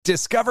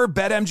Discover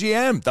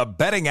BetMGM, the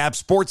betting app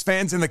sports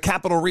fans in the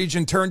capital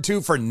region turn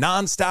to for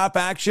nonstop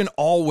action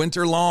all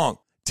winter long.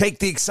 Take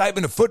the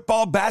excitement of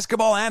football,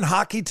 basketball, and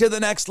hockey to the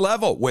next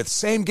level with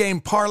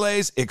same-game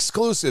parlays,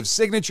 exclusive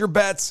signature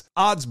bets,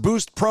 odds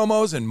boost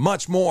promos, and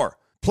much more.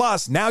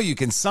 Plus, now you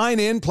can sign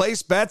in,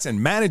 place bets,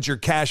 and manage your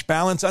cash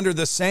balance under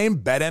the same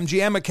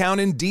BetMGM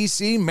account in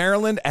D.C.,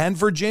 Maryland, and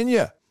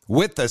Virginia.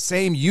 With the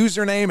same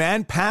username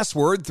and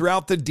password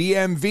throughout the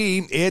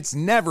DMV, it's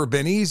never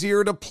been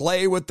easier to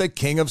play with the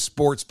king of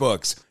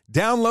sportsbooks.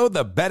 Download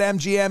the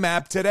BetMGM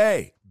app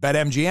today.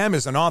 BetMGM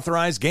is an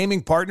authorized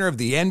gaming partner of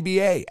the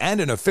NBA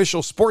and an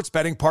official sports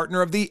betting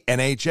partner of the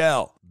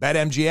NHL.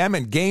 BetMGM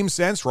and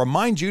GameSense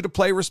remind you to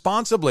play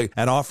responsibly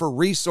and offer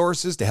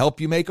resources to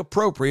help you make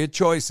appropriate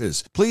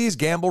choices. Please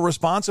gamble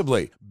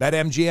responsibly.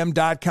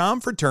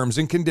 BetMGM.com for terms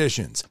and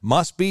conditions.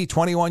 Must be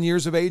 21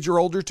 years of age or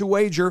older to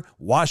wager.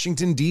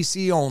 Washington,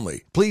 D.C.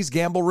 only. Please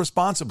gamble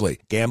responsibly.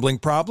 Gambling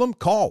problem?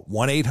 Call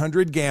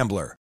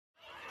 1-800-GAMBLER.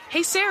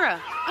 Hey, Sarah,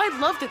 I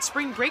love that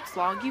spring break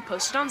vlog you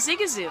posted on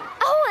Zigazoo.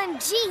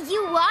 OMG,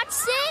 you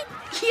watched it?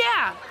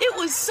 Yeah, it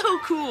was so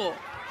cool.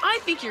 I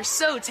think you're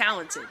so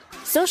talented.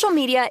 Social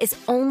media is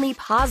only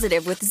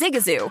positive with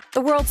Zigazoo,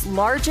 the world's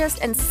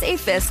largest and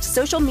safest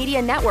social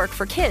media network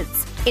for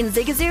kids. In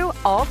Zigazoo,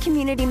 all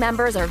community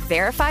members are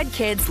verified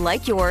kids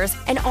like yours,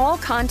 and all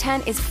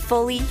content is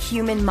fully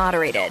human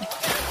moderated.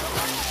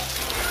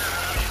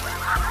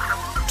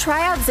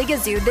 Try out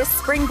Zigazoo this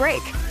spring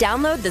break.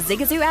 Download the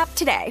Zigazoo app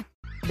today.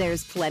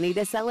 There's plenty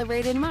to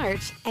celebrate in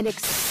March and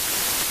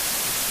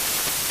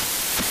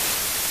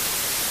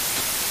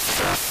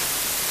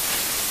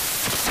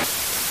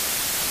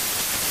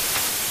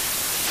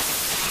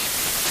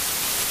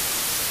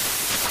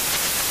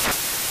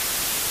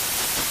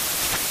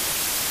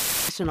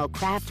National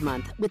Craft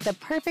Month with the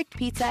perfect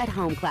pizza at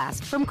home class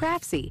from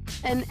Craftsy.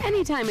 And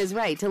anytime is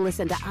right to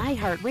listen to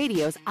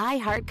iHeartRadio's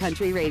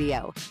iHeartCountry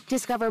Radio.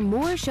 Discover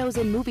more shows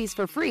and movies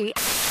for free.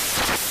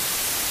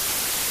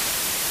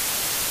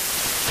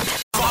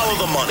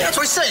 Follow the money. That's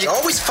what I said. You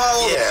always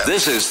follow. Yeah.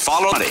 This is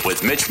Follow Money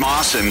with Mitch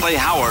Moss and Clay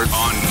Howard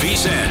on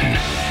VSiN.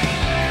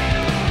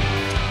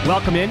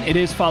 Welcome in. It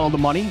is Follow the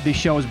Money. This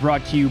show is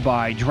brought to you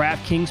by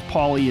DraftKings.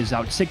 Paulie is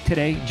out sick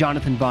today.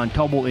 Jonathan Von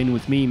Tobel in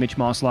with me, Mitch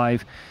Moss,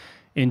 live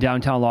in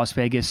downtown Las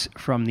Vegas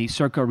from the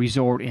Circa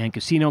Resort and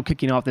Casino.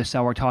 Kicking off this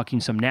hour, talking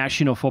some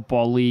National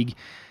Football League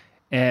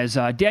as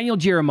Daniel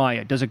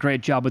Jeremiah does a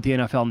great job with the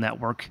NFL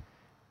Network.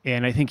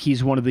 And I think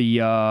he's one of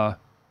the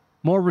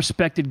more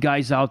respected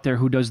guys out there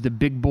who does the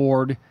big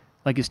board,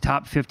 like his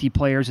top 50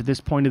 players at this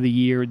point of the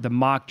year, the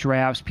mock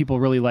drafts. People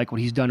really like what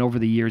he's done over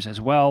the years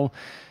as well.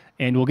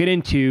 And we'll get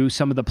into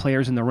some of the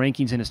players in the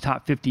rankings in his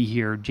top 50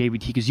 here,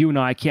 JVT, because you and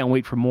I can't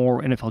wait for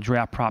more NFL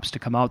draft props to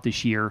come out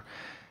this year.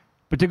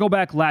 But to go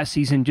back last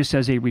season, just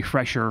as a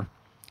refresher,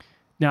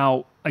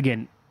 now,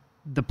 again,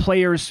 the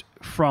players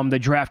from the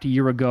draft a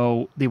year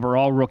ago, they were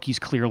all rookies,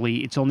 clearly.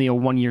 It's only a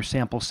one-year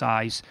sample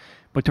size.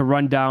 But to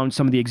run down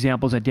some of the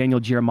examples that Daniel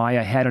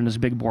Jeremiah had on his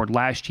big board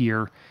last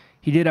year,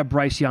 he did have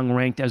Bryce Young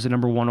ranked as the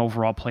number one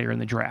overall player in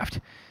the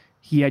draft.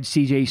 He had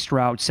C.J.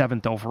 Stroud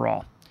 7th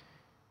overall.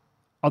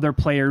 Other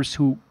players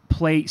who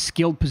play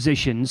skilled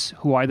positions,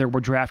 who either were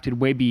drafted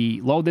way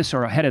below this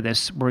or ahead of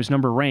this, where his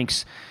number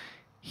ranks,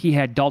 he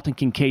had Dalton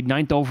Kincaid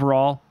 9th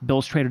overall.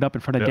 Bills traded up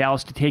in front of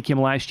Dallas to take him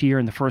last year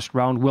in the first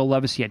round. Will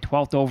Levis, he had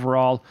 12th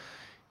overall.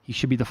 He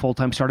should be the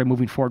full-time starter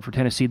moving forward for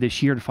Tennessee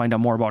this year. To find out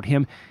more about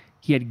him,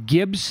 he had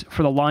Gibbs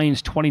for the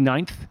Lions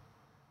 29th,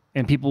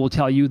 and people will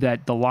tell you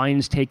that the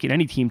Lions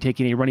any team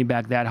taking a running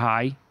back that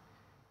high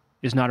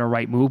is not a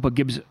right move, but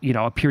Gibbs,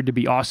 appeared to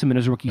be awesome in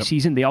his rookie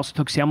season. They also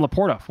took Sam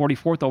Laporta,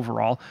 44th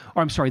overall.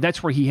 Or I'm sorry,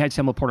 that's where he had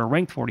Sam Laporta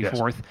ranked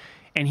 44th,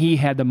 and he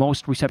had the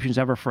most receptions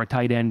ever for a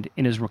tight end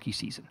in his rookie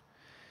season.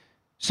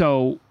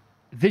 So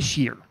this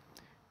year,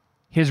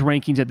 his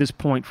rankings at this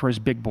point for his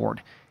big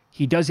board,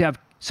 he does have,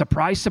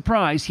 surprise,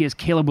 surprise, he has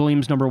Caleb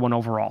Williams number one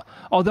overall.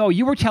 Although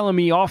you were telling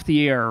me off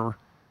the air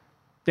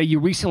that you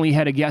recently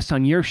had a guest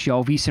on your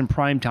show, VSiN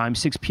Primetime,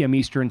 6 p.m.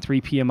 Eastern,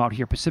 3 p.m. out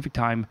here Pacific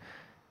time,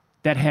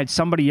 that had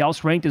somebody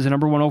else ranked as a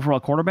number one overall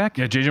quarterback?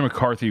 Yeah, J.J.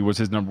 McCarthy was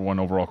his number one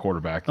overall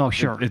quarterback. Oh,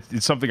 sure.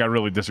 It's something I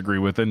really disagree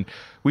with. And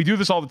we do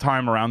this all the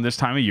time around this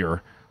time of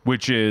year,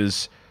 which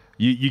is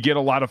you get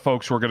a lot of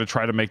folks who are going to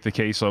try to make the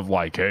case of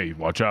like, hey,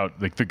 watch out.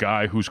 Like the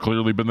guy who's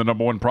clearly been the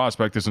number one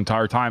prospect this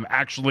entire time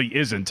actually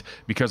isn't,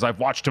 because I've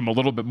watched him a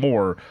little bit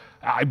more.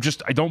 I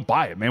don't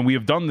buy it, man. We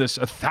have done this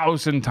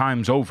 1,000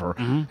 times over.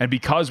 Mm-hmm. And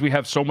because we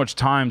have so much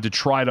time to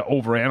try to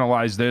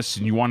overanalyze this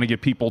and you want to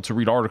get people to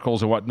read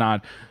articles and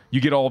whatnot,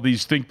 you get all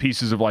these think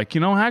pieces of like,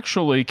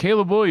 actually,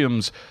 Caleb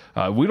Williams,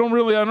 I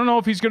don't know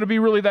if he's going to be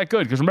really that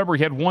good. Because remember,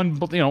 he had one,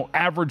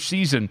 average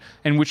season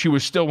in which he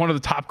was still one of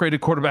the top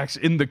graded quarterbacks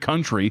in the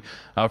country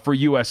for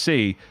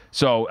USC.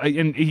 So,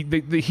 and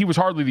he was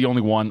hardly the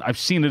only one. I've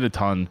seen it a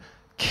ton.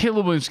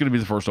 Caleb Williams is going to be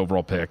the first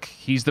overall pick.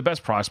 He's the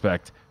best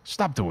prospect.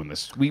 Stop doing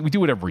this. We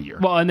do it every year.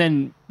 Well, and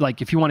then,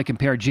 if you want to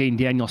compare Jayden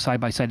Daniels side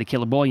by side to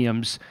Caleb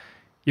Williams,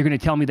 you're going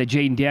to tell me that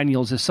Jayden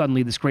Daniels is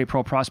suddenly this great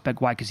pro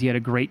prospect. Why? Because he had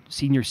a great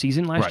senior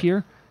season last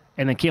year?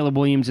 And then Caleb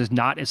Williams is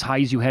not as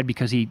high as you had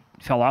because he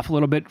fell off a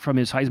little bit from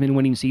his Heisman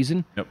winning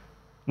season,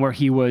 where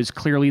he was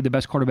clearly the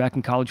best quarterback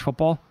in college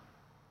football.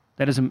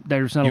 There's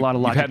not a lot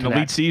of logic to that. You've had an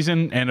elite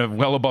season and a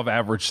well above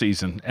average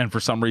season, and for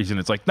some reason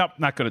it's like, nope,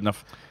 not good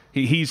enough.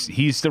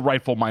 He's the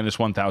rightful minus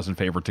 1,000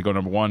 favorite to go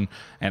number one,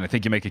 and I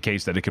think you make a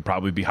case that it could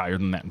probably be higher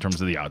than that in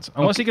terms of the odds,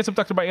 unless he gets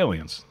abducted by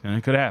aliens, and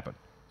it could happen.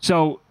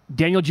 So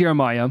Daniel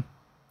Jeremiah,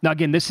 now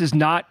again, this is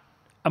not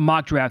a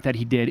mock draft that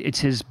he did. It's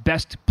his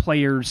best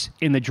players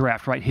in the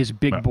draft, right? His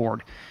big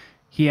board.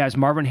 He has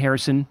Marvin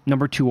Harrison,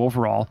 number 2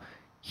 overall.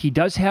 He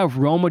does have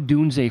Rome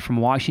Odunze from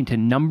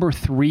Washington, number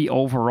 3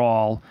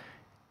 overall.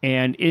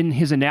 And in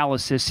his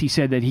analysis, he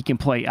said that he can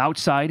play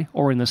outside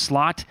or in the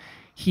slot.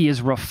 He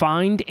is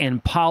refined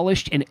and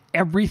polished in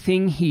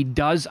everything he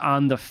does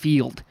on the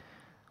field.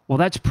 Well,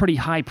 that's pretty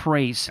high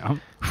praise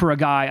for a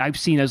guy I've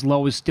seen as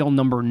low as still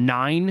number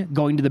 9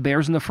 going to the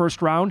Bears in the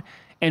first round,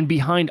 and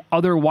behind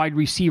other wide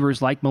receivers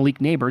like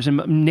Malik Neighbors.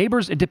 And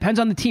Neighbors, it depends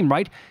on the team,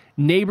 right?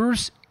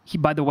 Neighbors,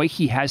 by the way,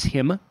 he has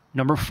him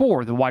number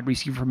 4, the wide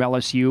receiver from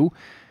LSU.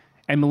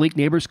 And Malik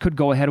Neighbors could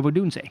go ahead of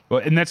Odunze.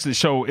 Well, and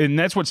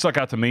that's what stuck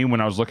out to me when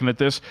I was looking at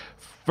this.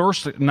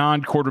 First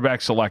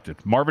non-quarterback selected: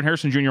 Marvin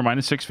Harrison Jr.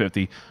 minus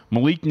 650,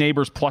 Malik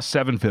Neighbors plus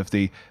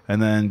 750,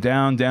 and then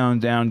down.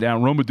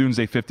 Rome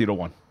Odunze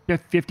 50-1.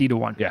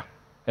 50-1. Yeah.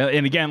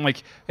 And again,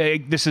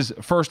 this is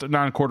first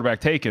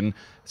non-quarterback taken,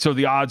 so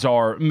the odds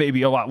are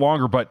maybe a lot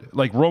longer, but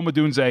Rome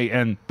Odunze,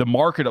 and the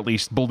market at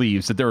least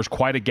believes that there is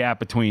quite a gap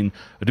between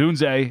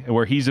Odunze and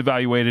where he's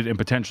evaluated and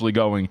potentially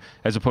going,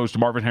 as opposed to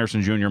Marvin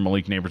Harrison Jr. and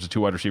Malik Neighbors, the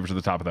 2 wide receivers at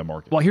the top of that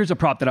market. Well, here's a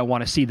prop that I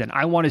want to see then.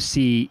 I want to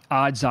see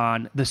odds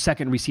on the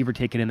second receiver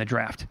taken in the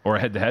draft. Or a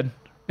head-to-head?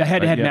 A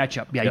head-to-head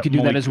matchup. Yeah, you could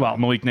do that as well.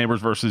 Malik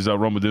Neighbors versus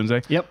Rome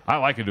Odunze? Yep. I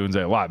like Odunze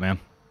a lot, man.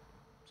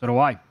 So do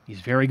I.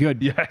 He's very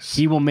good. Yes.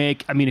 He will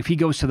make, if he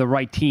goes to the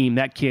right team,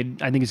 that kid,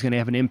 I think, is going to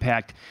have an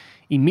impact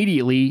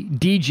immediately.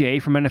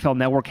 DJ from NFL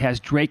Network has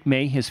Drake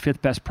May, his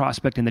 5th best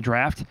prospect in the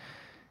draft.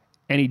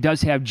 And he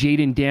does have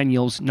Jaden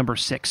Daniels, number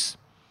 6.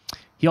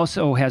 He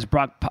also has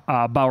Brock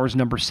Bowers,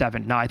 number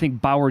 7. Now, I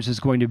think Bowers is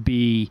going to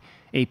be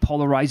a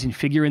polarizing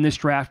figure in this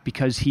draft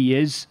because he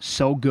is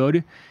so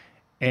good.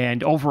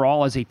 And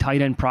overall, as a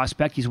tight end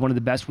prospect, he's one of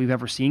the best we've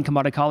ever seen come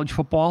out of college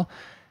football.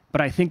 But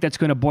I think that's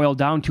going to boil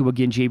down to,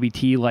 again,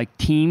 JBT,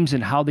 teams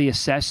and how they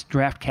assess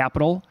draft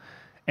capital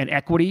and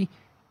equity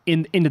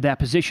into that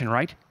position,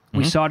 right? Mm-hmm.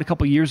 We saw it a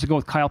couple of years ago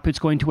with Kyle Pitts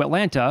going to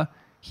Atlanta.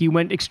 He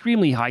went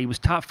extremely high. He was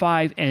top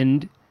 5,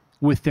 and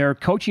with their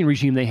coaching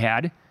regime they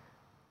had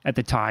at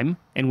the time,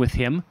 and with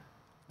him,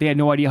 they had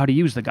no idea how to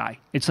use the guy.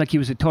 It's like he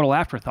was a total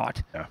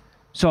afterthought. Yeah.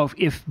 So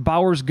if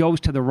Bowers goes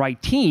to the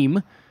right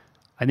team,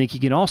 I think he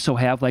can also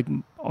have,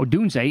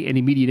 Odunze, an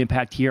immediate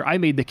impact here. I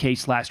made the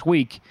case last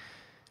week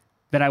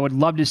that I would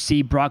love to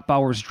see Brock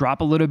Bowers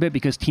drop a little bit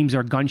because teams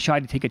are gun-shy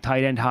to take a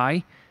tight end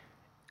high.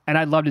 And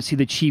I'd love to see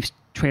the Chiefs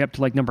trade up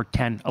to number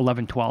 10,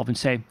 11, 12 and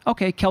say,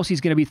 okay, Kelsey's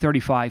going to be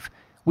 35.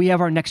 We have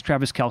our next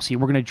Travis Kelce.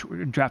 We're going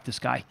to draft this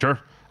guy. Sure.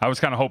 I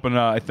was kind of hoping,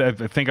 I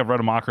think I've read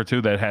a mock or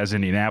two that has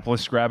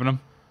Indianapolis grabbing him.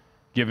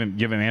 Give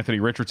him Anthony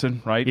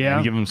Richardson, right? Yeah.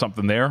 And give him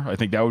something there. I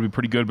think that would be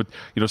pretty good. But,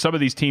 some of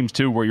these teams,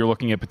 too, where you're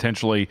looking at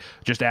potentially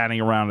just adding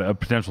around a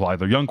potential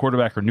either young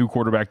quarterback or new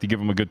quarterback to give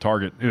him a good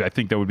target, I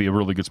think that would be a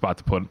really good spot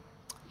to put him.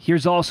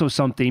 Here's also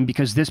something,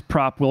 because this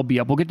prop will be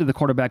up. We'll get to the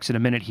quarterbacks in a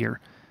minute here.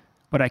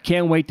 But I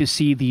can't wait to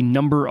see the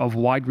number of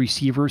wide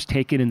receivers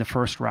taken in the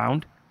first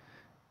round.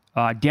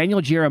 Daniel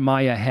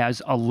Jeremiah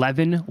has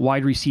 11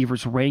 wide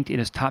receivers ranked in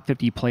his top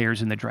 50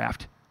 players in the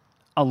draft.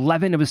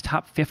 11 of his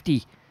top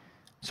 50.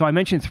 So I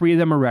mentioned 3 of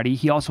them already.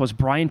 He also has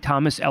Brian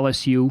Thomas,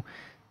 LSU,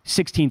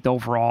 16th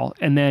overall.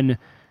 And then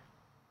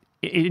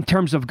in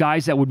terms of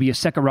guys that would be a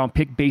second-round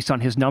pick based on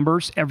his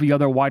numbers, every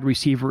other wide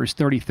receiver is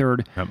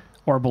 33rd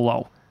or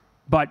below.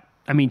 But,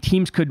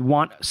 teams could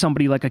want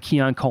somebody like a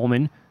Keon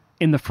Coleman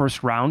in the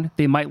first round.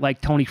 They might like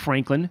Tony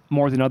Franklin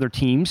more than other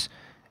teams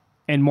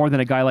and more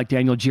than a guy like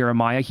Daniel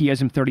Jeremiah. He has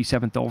him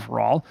 37th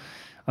overall.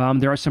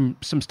 There are some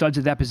studs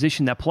at that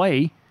position that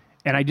play,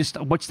 and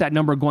what's that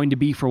number going to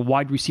be for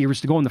wide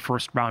receivers to go in the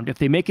first round? If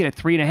they make it at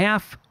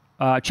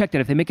 3.5, check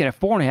that. If they make it at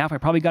 4.5, I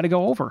probably got to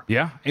go over.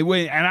 Yeah,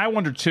 and I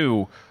wonder,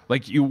 too,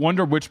 you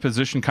wonder which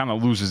position kind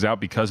of loses out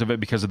because of it,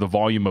 because of the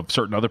volume of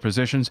certain other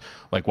positions,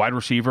 like wide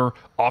receiver.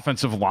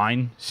 Offensive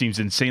line seems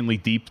insanely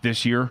deep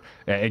this year,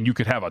 and you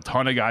could have a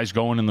ton of guys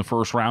going in the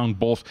first round,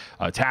 both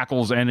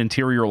tackles and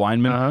interior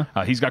linemen.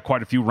 He's got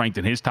quite a few ranked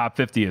in his top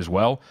 50 as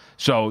well.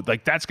 So,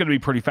 that's going to be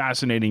pretty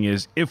fascinating,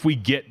 is if we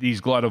get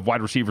these glut of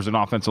wide receivers and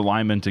offensive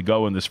linemen to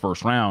go in this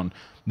first round,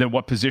 then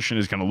what position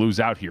is going to lose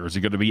out here? Is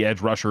it going to be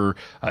edge rusher?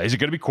 Is it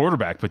going to be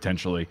quarterback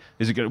potentially?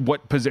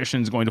 What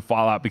position is going to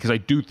fall out? Because I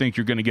do think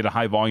you're going to get a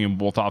high volume of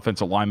both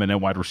offensive linemen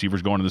and wide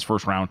receivers going in this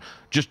first round,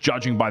 just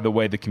judging by the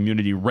way the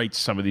community rates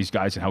some of these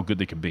guys and how good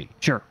they can be.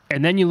 Sure.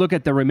 And then you look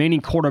at the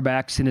remaining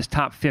quarterbacks in his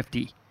top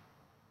 50.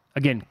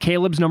 Again,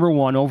 Caleb's number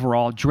 1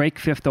 overall, Drake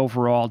 5th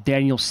overall,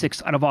 Daniel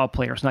 6th out of all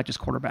players, not just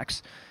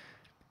quarterbacks.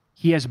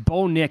 He has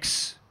Bo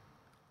Nix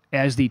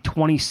as the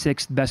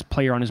 26th best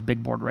player on his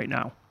big board right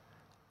now.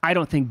 I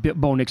don't think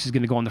Bo Nix is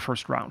going to go in the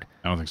first round.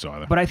 I don't think so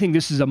either. But I think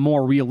this is a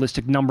more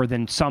realistic number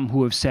than some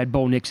who have said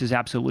Bo Nix is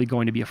absolutely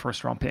going to be a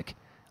first-round pick.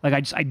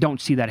 Like, I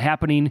don't see that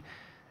happening.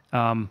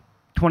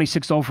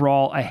 26th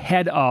overall,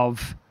 ahead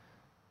of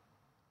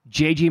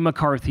J.J.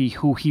 McCarthy,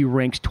 who he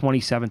ranks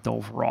 27th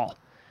overall.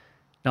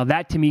 Now,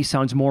 that to me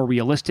sounds more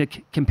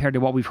realistic compared to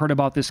what we've heard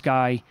about this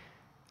guy.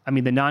 I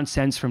mean, the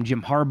nonsense from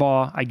Jim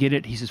Harbaugh, I get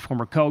it. He's his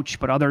former coach,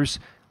 but others,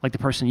 like the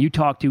person you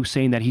talked to,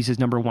 saying that he's his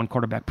number one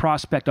quarterback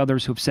prospect.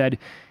 Others who've said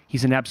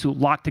he's an absolute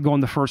lock to go in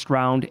the first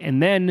round.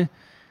 And then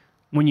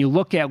when you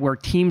look at where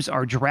teams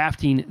are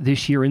drafting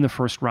this year in the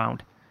first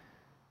round,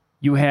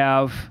 you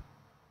have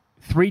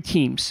 3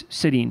 teams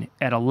sitting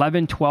at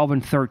 11, 12,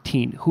 and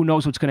 13. Who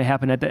knows what's going to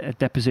happen at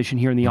that position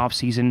here in the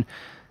offseason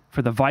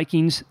for the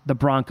Vikings, the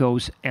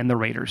Broncos, and the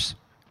Raiders.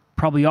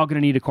 Probably all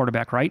going to need a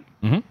quarterback, right?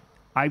 Mm-hmm.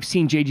 I've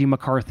seen J.J.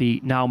 McCarthy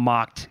now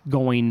mocked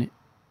going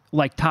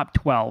like top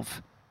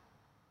 12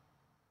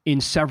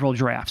 in several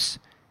drafts.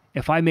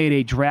 If I made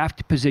a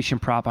draft position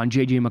prop on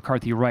J.J.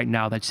 McCarthy right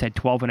now that said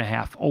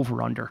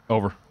 12.5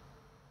 over.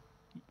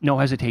 No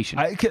hesitation.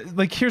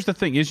 Here's the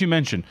thing, as you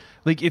mentioned,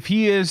 like if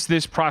he is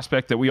this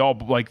prospect that we all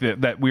like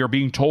that we are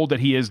being told that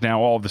he is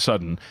now all of a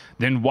sudden,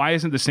 then why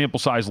isn't the sample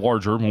size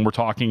larger when we're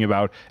talking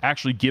about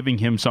actually giving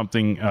him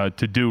something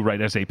to do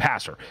right as a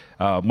passer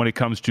when it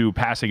comes to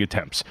passing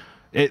attempts?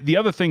 The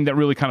other thing that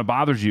really kind of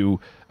bothers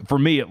you, for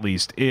me at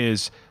least,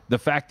 is the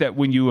fact that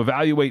when you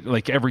evaluate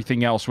like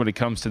everything else when it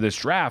comes to this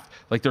draft,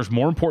 like there's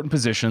more important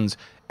positions.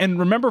 And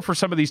remember, for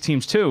some of these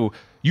teams too,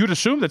 you'd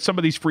assume that some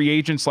of these free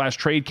agents /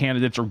 trade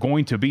candidates are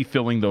going to be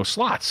filling those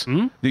slots.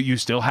 Mm-hmm. That you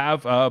still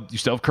have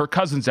Kirk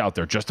Cousins out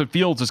there. Justin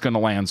Fields is going to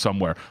land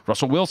somewhere.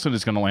 Russell Wilson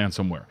is going to land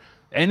somewhere.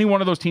 Any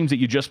one of those teams that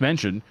you just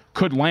mentioned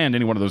could land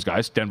any one of those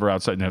guys. Denver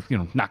outside, not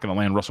going to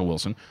land Russell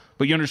Wilson.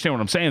 But you understand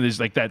what I'm saying? Is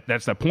like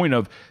that's the point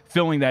of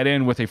filling that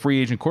in with a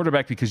free agent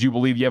quarterback because you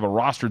believe you have a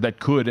roster that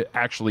could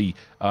actually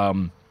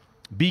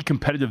be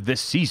competitive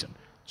this season.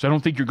 So I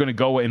don't think you're going to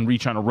go and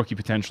reach on a rookie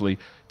potentially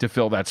to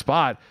fill that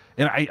spot.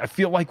 And I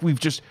feel like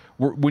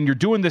when you're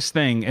doing this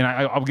thing, and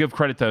I'll give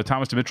credit to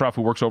Thomas Dimitroff,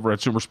 who works over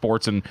at Sumer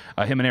Sports, and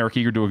him and Eric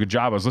Eager do a good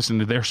job. I was listening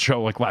to their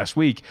show like last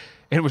week,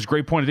 and it was a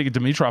great point. I think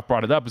Dimitroff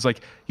brought it up. It's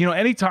like,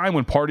 anytime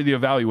when part of the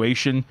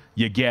evaluation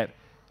you get,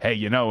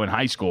 hey, in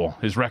high school,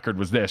 his record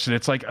was this. And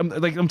it's like,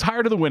 I'm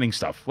tired of the winning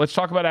stuff. Let's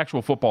talk about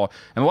actual football.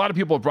 And a lot of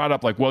people have brought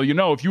up like, well,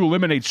 if you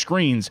eliminate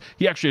screens,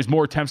 he actually has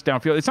more attempts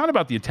downfield. It's not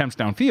about the attempts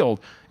downfield.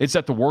 It's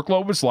that the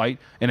workload was light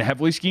in a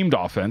heavily schemed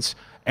offense.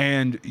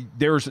 And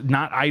there's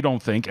not, I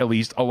don't think, at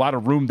least, a lot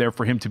of room there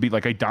for him to be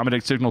like a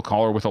dominant signal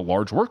caller with a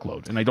large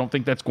workload. And I don't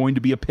think that's going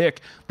to be a pick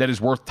that is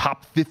worth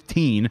top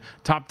 15,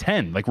 top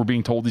 10, like we're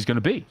being told he's going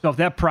to be. So if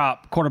that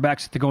prop,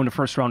 quarterbacks to go in the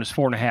first round, is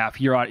 4.5,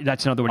 you're out.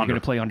 That's another one you're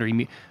going to play under.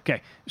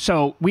 Okay,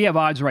 so we have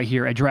odds right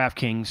here at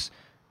DraftKings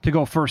to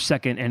go first,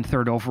 second, and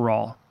third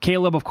overall.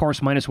 Caleb, of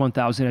course, minus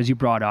 1,000, as you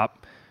brought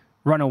up.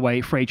 Runaway,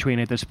 freight train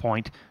at this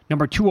point.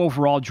 Number 2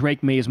 overall,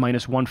 Drake May is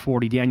minus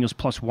 140. Daniels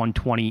plus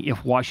 120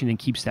 if Washington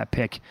keeps that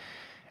pick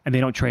and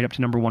they don't trade up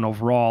to number 1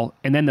 overall.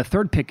 And then the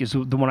third pick is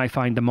the one I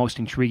find the most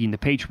intriguing, the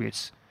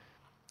Patriots.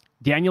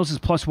 Daniels is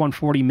plus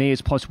 140. May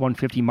is plus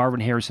 150.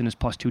 Marvin Harrison is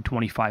plus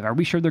 225. Are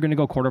we sure they're going to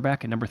go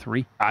quarterback at number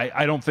 3?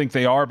 I don't think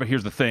they are, but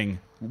here's the thing.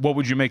 What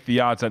would you make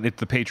the odds on it's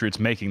the Patriots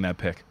making that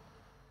pick?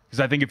 Because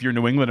I think if you're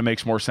New England, it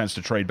makes more sense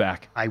to trade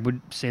back. I would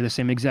say the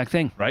same exact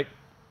thing. Right?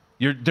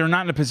 They're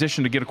not in a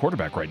position to get a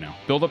quarterback right now.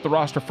 Build up the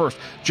roster first.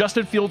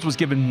 Justin Fields was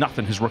given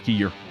nothing his rookie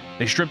year.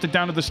 They stripped it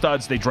down to the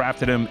studs. They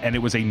drafted him, and it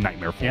was a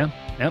nightmare for him.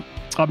 Yep.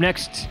 Up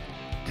next,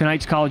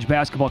 tonight's college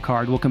basketball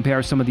card. We'll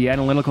compare some of the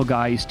analytical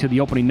guys to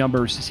the opening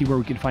numbers to see where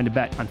we can find a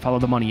bet on Follow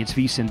the Money. It's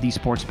VSiN, the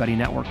Sports Betting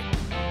Network.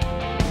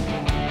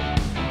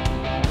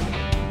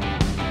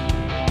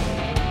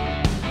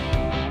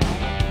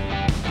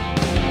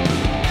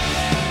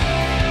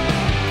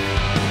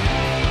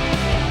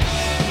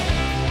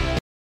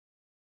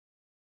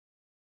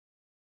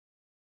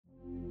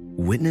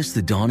 Witness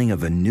the dawning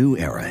of a new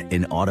era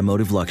in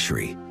automotive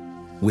luxury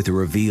with a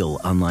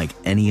reveal unlike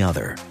any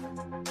other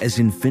as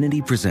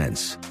Infiniti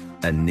presents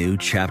a new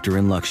chapter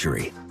in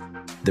luxury,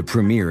 the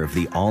premiere of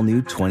the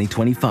all-new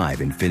 2025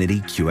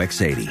 Infiniti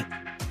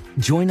QX80.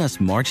 Join us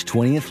March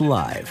 20th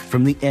live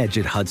from the Edge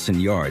at Hudson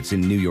Yards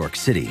in New York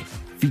City,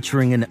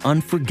 featuring an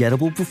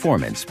unforgettable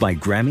performance by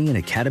Grammy and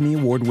Academy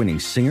Award-winning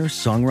singer,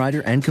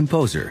 songwriter, and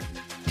composer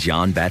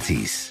Jon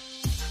Batiste.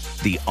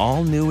 The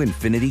all-new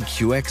Infiniti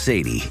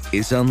QX80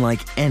 is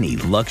unlike any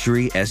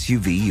luxury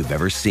SUV you've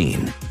ever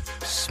seen.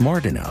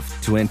 Smart enough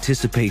to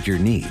anticipate your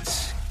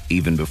needs,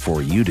 even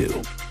before you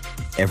do.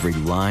 Every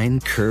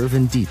line, curve,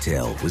 and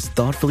detail was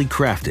thoughtfully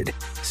crafted,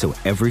 so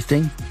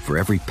everything for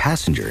every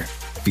passenger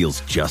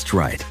feels just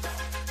right.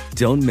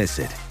 Don't miss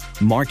it.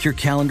 Mark your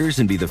calendars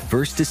and be the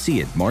first to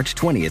see it March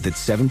 20th at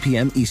 7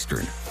 p.m.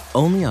 Eastern,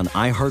 only on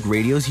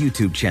iHeartRadio's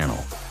YouTube channel.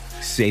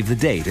 Save the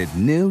date at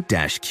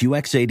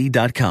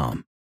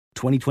new-QX80.com.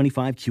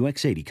 2025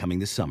 QX80 coming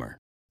this summer.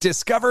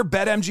 Discover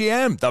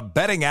BetMGM, the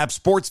betting app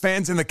sports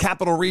fans in the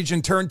capital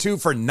region turn to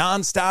for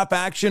nonstop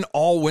action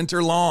all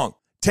winter long.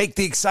 Take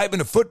the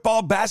excitement of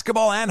football,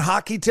 basketball, and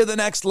hockey to the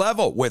next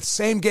level with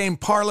same-game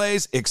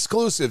parlays,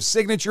 exclusive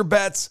signature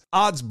bets,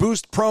 odds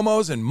boost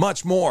promos, and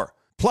much more.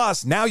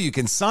 Plus, now you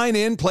can sign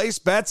in, place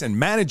bets, and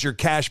manage your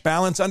cash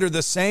balance under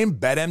the same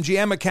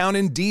BetMGM account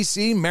in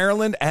D.C.,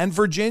 Maryland, and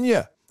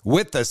Virginia.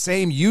 With the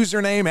same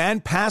username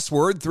and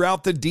password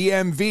throughout the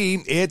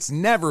DMV, it's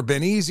never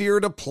been easier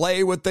to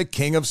play with the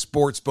king of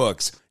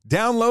sportsbooks.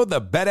 Download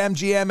the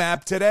BetMGM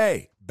app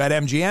today.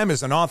 BetMGM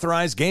is an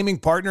authorized gaming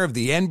partner of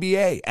the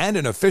NBA and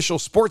an official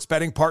sports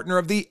betting partner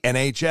of the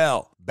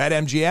NHL.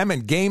 BetMGM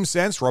and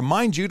GameSense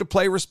remind you to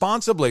play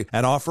responsibly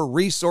and offer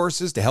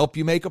resources to help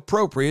you make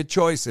appropriate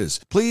choices.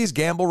 Please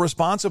gamble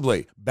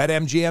responsibly.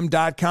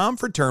 BetMGM.com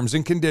for terms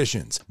and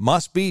conditions.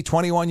 Must be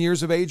 21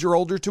 years of age or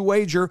older to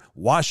wager.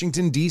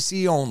 Washington,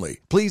 D.C. only.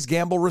 Please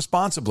gamble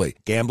responsibly.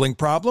 Gambling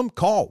problem?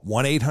 Call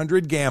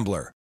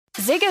 1-800-GAMBLER.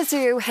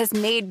 Zigazoo has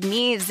made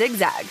me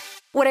zigzag.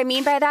 What I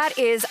mean by that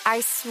is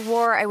I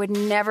swore I would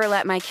never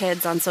let my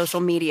kids on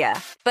social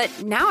media, but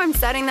now I'm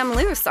setting them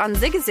loose on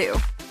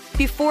Zigazoo.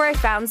 Before I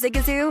found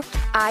Zigazoo,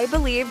 I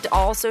believed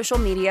all social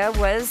media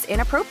was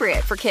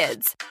inappropriate for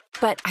kids.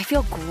 But I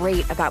feel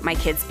great about my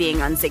kids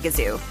being on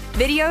Zigazoo.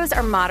 Videos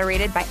are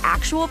moderated by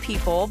actual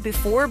people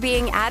before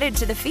being added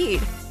to the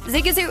feed.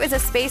 Zigazoo is a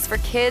space for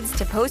kids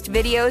to post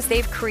videos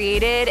they've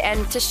created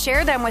and to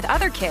share them with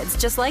other kids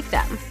just like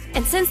them.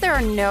 And since there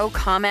are no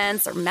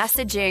comments or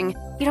messaging,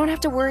 you don't have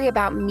to worry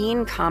about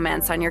mean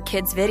comments on your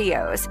kids'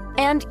 videos.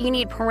 And you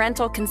need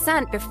parental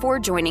consent before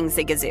joining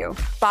Zigazoo.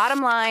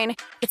 Bottom line,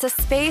 it's a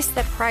space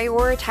that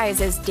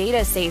prioritizes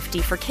data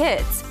safety for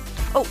kids.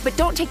 Oh, but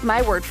don't take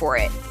my word for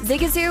it.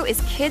 Zigazoo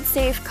is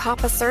KidSafe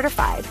COPPA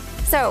certified.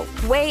 So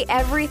weigh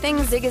everything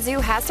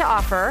Zigazoo has to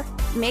offer.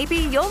 Maybe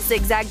you'll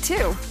zigzag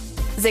too.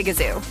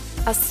 Zigazoo,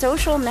 a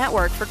social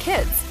network for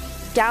kids.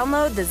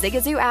 Download the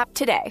Zigazoo app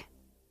today.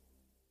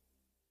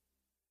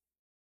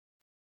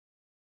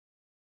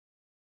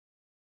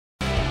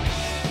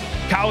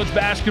 College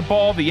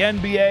basketball, the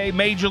NBA,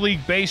 Major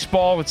League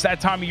Baseball. It's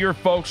that time of year,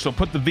 folks, so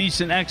put the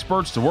VSiN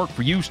experts to work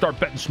for you. Start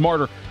betting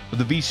smarter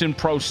with the VSiN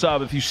Pro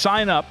Sub. If you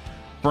sign up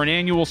for an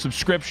annual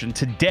subscription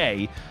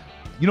today,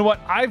 you know what?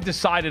 I've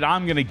decided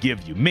I'm going to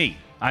give you,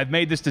 I've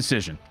made this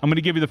decision. I'm going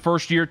to give you the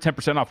first year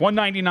 10% off,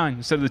 $199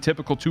 instead of the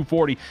typical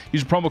 $240.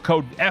 Use promo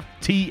code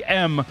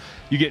FTM.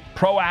 You get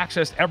pro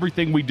access to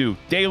everything we do.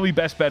 Daily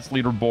best bets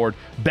leaderboard,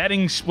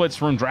 betting splits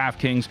from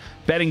DraftKings,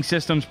 betting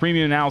systems,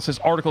 premium analysis,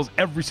 articles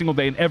every single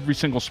day in every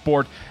single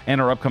sport,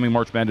 and our upcoming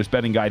March Madness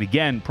betting guide.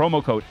 Again,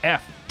 promo code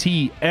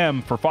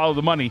FTM for Follow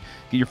the Money.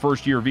 Get your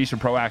first year of VSiN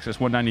Pro Access,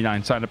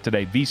 $199. Sign up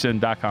today,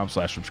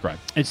 VSiN.com/subscribe.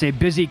 It's a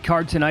busy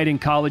card tonight in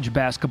college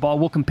basketball.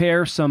 We'll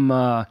compare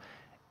some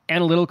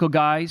analytical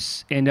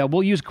guys, and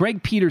we'll use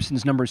Greg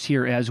Peterson's numbers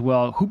here as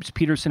well. Hoops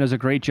Peterson does a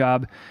great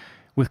job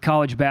with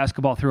college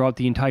basketball throughout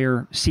the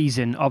entire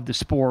season of the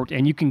sport,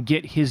 and you can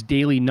get his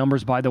daily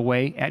numbers, by the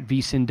way, at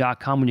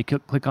vsin.com. When you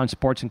click on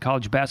sports and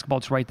college basketball,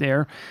 it's right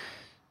there.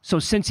 So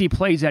since he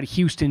plays at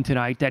Houston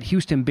tonight, that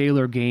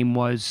Houston-Baylor game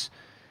was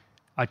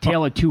a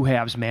tale of two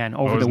halves, man,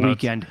 over the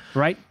weekend,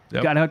 right?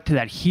 Yep. Got up to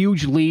that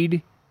huge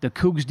lead the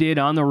Cougs did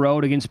on the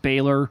road against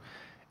Baylor,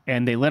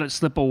 and they let it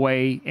slip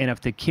away. And if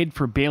the kid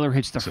for Baylor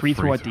hits the free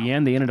throw at the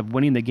end, they ended up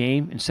winning the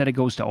game. Instead, it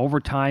goes to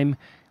overtime,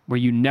 where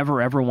you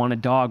never, ever want a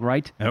dog,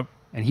 right? Yep.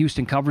 And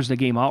Houston covers the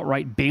game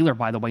outright. Baylor,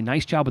 by the way,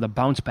 nice job with a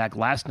bounce back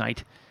last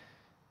night.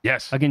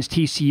 Yes. Against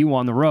TCU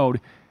on the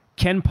road.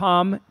 Ken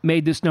Pom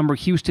made this number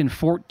Houston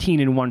 14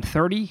 and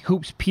 130.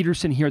 Hoops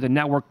Peterson here, the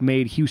network,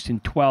 made Houston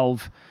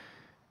 12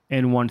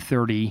 and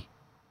 130.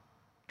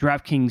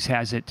 DraftKings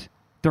has it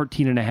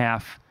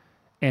 13.5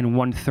 and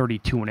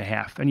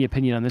 132.5. Any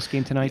opinion on this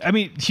game tonight? I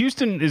mean,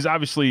 Houston is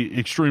obviously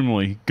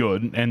extremely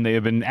good, and they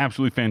have been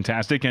absolutely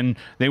fantastic, and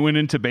they went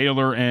into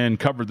Baylor and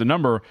covered the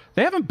number.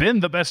 They haven't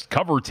been the best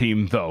cover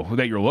team, though,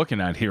 that you're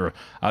looking at here.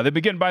 They've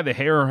been getting by the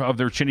hair of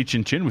their chinny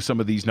chin chin with some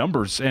of these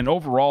numbers, and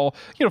overall,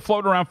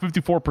 floating around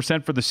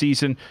 54% for the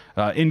season.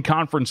 In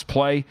conference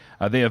play,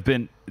 they have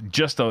been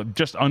just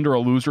under a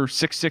loser,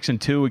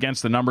 6-6-2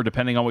 against the number,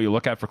 depending on what you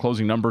look at for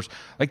closing numbers.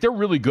 Like, they're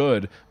really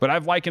good, but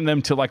I've likened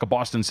them to like a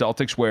Boston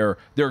Celtics, where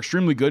they're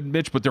extremely good,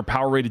 Mitch, but they're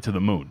power rated to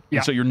the moon. Yeah.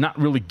 And so you're not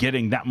really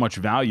getting that much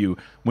value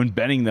when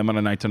betting them on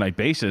a night-to-night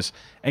basis.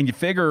 And you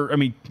figure, I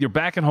mean, you're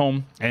back at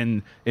home,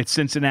 and it's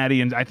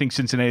Cincinnati, and I think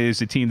Cincinnati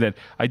is a team that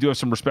I do have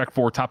some respect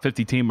for, top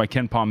 50 team by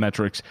Ken Pom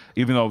metrics,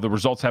 even though the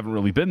results haven't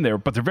really been there,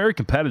 but they're very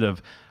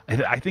competitive.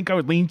 I think I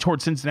would lean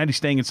towards Cincinnati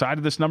staying inside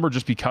of this number,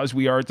 just because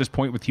we are at this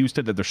point with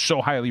Houston that they're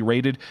so highly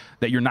rated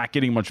that you're not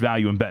getting much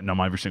value in betting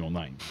them every single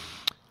night.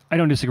 I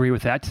don't disagree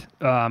with that.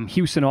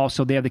 Houston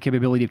also, they have the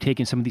capability of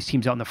taking some of these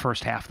teams out in the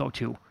first half, though,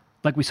 too.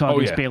 Like we saw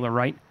against Baylor,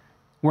 right?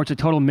 Where it's a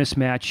total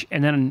mismatch.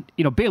 And then,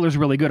 Baylor's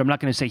really good. I'm not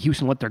going to say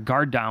Houston let their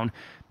guard down,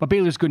 but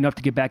Baylor's good enough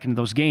to get back into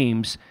those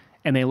games,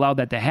 and they allowed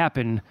that to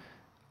happen.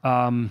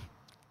 I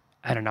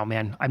don't know,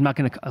 man. I'm not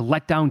going to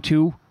let down,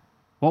 too.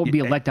 What would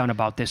be a letdown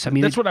about this? I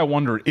mean, that's what I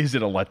wondered. Is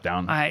it a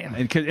letdown?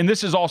 And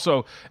this is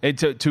also,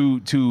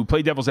 to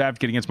play devil's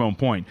advocate against my own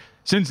point,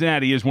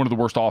 Cincinnati is one of the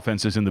worst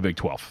offenses in the Big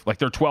 12. Like,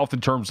 they're 12th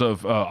in terms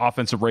of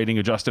offensive rating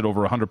adjusted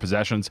over 100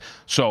 possessions.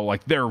 So,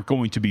 like, they're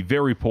going to be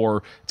very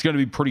poor. It's going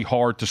to be pretty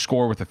hard to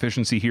score with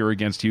efficiency here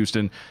against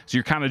Houston. So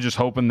you're kind of just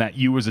hoping that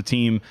you as a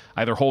team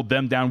either hold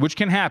them down, which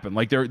can happen.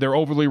 Like, they're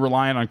overly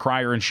reliant on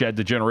Cryer and Shed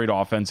to generate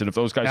offense. And if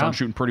those guys aren't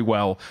shooting pretty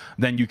well,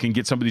 then you can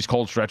get some of these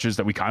cold stretches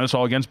that we kind of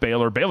saw against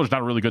Baylor. Baylor's not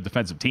a really good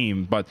defensive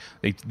team, but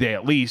they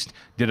at least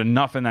did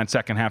enough in that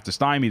second half to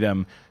stymie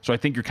them. So I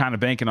think you're kind of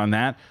banking on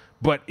that.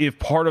 But if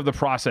part of the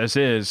process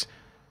is,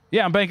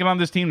 I'm banking on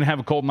this team to have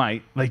a cold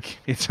night, like,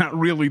 it's not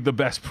really the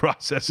best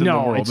process in the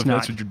world if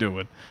that's what you're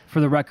doing.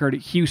 For the record,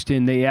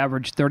 Houston, they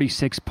averaged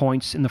 36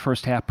 points in the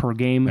first half per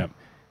game,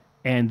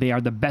 and they are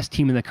the best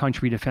team in the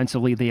country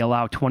defensively. They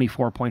allow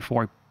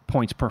 24.4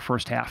 points per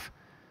first half.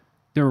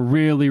 They're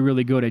really,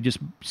 really good at just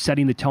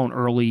setting the tone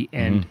early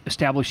and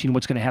establishing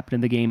what's going to happen in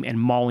the game and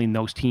mauling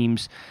those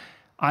teams.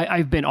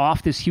 I've been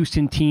off this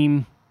Houston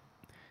team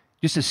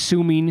just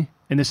assuming,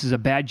 and this is a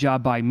bad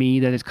job by me,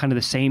 that it's kind of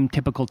the same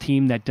typical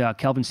team that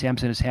Kelvin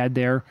Sampson has had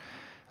there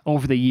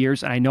over the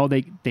years. And I know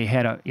they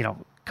had a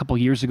couple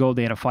years ago,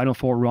 they had a Final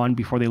Four run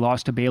before they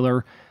lost to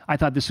Baylor. I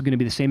thought this was going to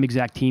be the same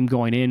exact team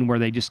going in, where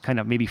they just kind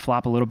of maybe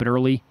flop a little bit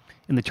early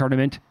in the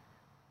tournament.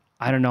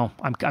 I don't know.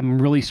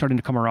 I'm really starting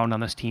to come around on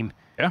this team.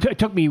 Yeah. It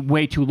took me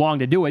way too long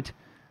to do it,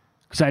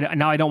 because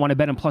now I don't want to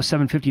bet them plus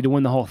 750 to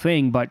win the whole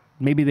thing, but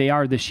maybe they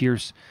are this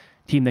year's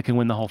team that can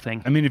win the whole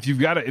thing. I mean, if you've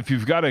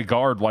got a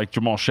guard like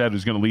Jamal Shed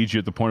who's going to lead you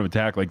at the point of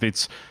attack, like,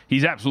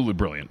 he's absolutely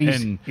brilliant,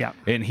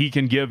 and he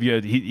can give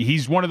you.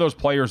 He's one of those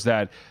players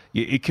that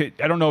it could.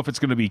 I don't know if it's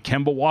going to be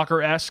Kemba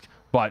Walker-esque,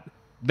 but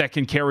that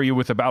can carry you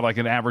with about like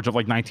an average of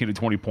like 19 to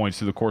 20 points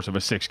through the course of a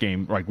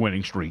 6-game like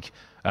winning streak,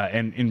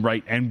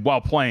 and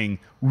while playing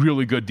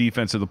really good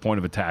defense at the point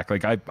of attack.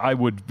 Like, I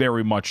would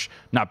very much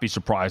not be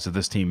surprised if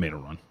this team made a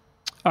run.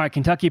 All right,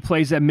 Kentucky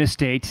plays at Miss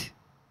State.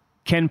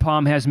 Ken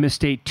Pom has Miss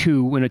State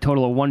 2 in a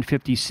total of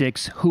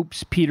 156.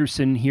 Hoops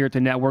Peterson here at the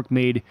network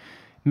made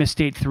Miss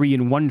State 3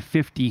 in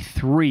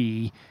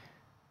 153.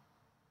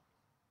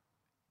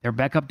 They're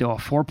back up to a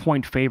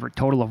 4-point favorite,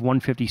 total of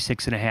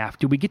 156.5.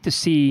 Do we get to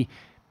see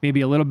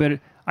maybe a little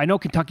bit? I know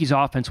Kentucky's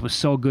offense was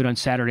so good on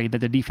Saturday that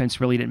the defense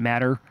really didn't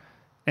matter.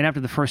 And after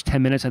the first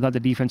 10 minutes, I thought the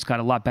defense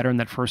got a lot better in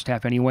that first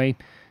half anyway.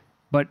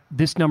 But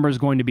this number is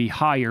going to be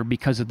higher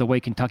because of the way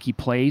Kentucky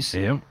plays.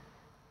 Yeah.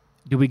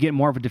 Do we get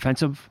more of a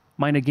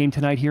defensive-minded game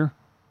tonight here?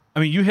 I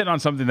mean, you hit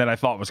on something that I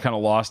thought was kind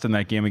of lost in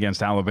that game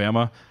against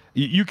Alabama.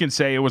 You can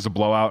say it was a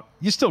blowout.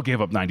 You still gave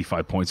up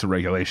 95 points in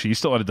regulation. You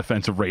still had a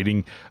defensive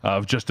rating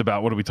of just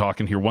about, what are we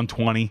talking here,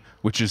 120,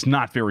 which is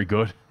not very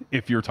good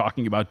if you're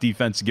talking about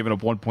defense giving up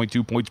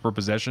 1.2 points per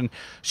possession.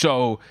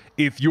 So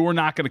if you're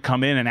not going to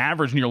come in and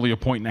average nearly a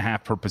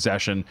 1.5 per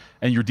possession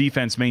and your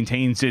defense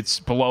maintains its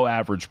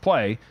below-average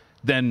play,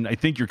 then I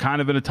think you're kind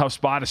of in a tough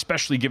spot,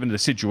 especially given the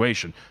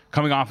situation.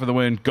 Coming off of the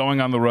win, going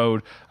on the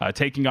road,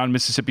 taking on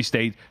Mississippi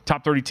State,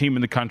 top 30 team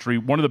in the country,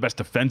 one of the best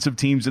defensive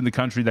teams in the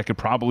country that could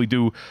probably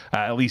do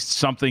at least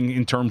something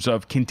in terms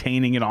of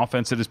containing an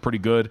offense that is pretty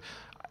good.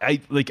 I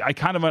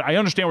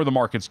understand where the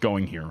market's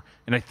going here,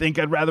 and I think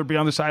I'd rather be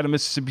on the side of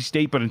Mississippi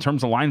State, but in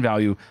terms of line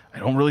value, I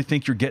don't really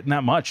think you're getting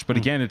that much. But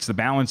again, it's the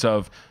balance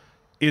of,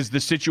 is the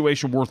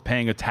situation worth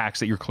paying a tax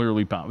that you're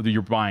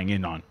buying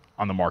in on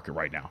the market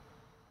right now?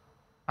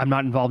 I'm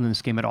not involved in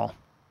this game at all.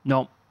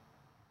 No.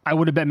 I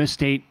would have bet Miss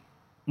State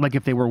like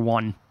if they were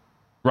 1.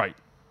 Right.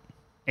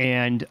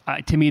 And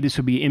to me, this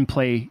would be in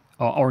play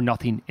or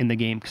nothing in the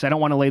game, because I don't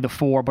want to lay the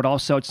 4, but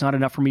also it's not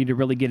enough for me to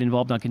really get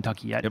involved on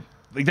Kentucky yet. Yep.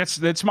 Like,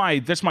 that's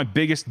my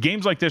biggest,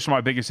 games like this are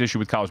my biggest issue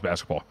with college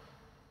basketball.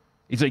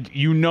 It's like,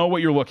 you know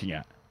what you're looking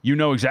at. You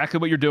know exactly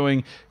what you're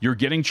doing. You're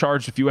getting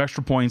charged a few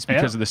extra points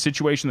because of the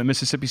situation that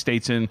Mississippi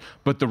State's in,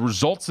 but the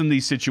results in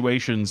these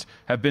situations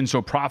have been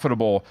so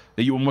profitable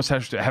that you almost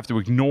have to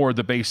ignore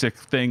the basic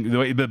thing,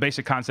 the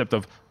basic concept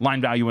of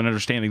line value and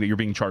understanding that you're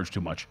being charged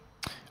too much.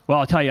 Well,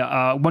 I'll tell you,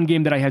 one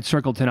game that I had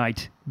circled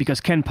tonight, because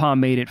Ken Pom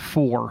made it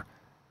 4,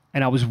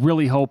 and I was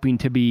really hoping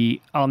to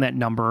be on that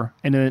number,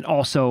 and then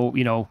also,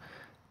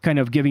 kind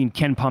of giving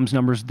Ken Pom's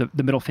numbers the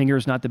middle finger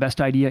is not the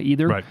best idea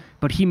either. Right.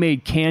 But he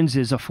made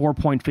Kansas a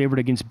 4-point favorite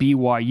against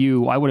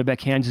BYU. I would have bet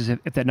Kansas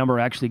if that number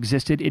actually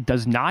existed. It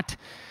does not.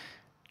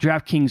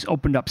 DraftKings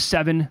opened up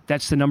 7.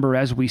 That's the number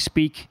as we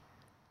speak.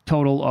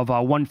 Total of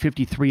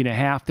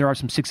 153.5. There are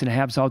some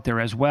 6.5s out there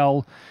as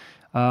well.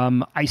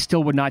 I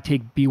still would not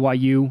take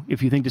BYU.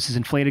 If you think this is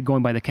inflated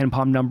going by the Ken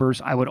Pom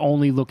numbers, I would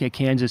only look at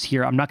Kansas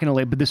here. I'm not going to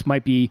lay, but this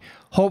might be,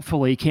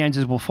 hopefully,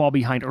 Kansas will fall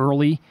behind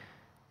early.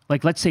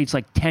 Like, let's say it's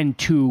like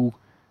 10-2,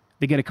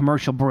 they get a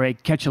commercial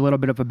break, catch a little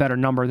bit of a better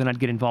number, then I'd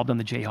get involved on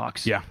the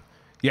Jayhawks. Yeah.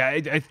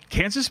 Yeah,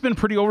 Kansas has been a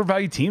pretty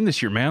overvalued team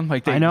this year, man.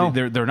 Like, I know.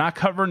 They're not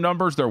covering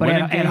numbers. They're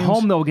winning games. At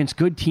home, though, against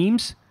good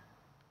teams?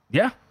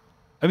 Yeah.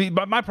 I mean,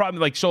 but my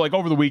problem, like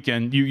over the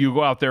weekend, you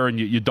go out there and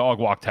you dog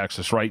walk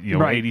Texas, right?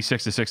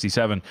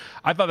 86-67.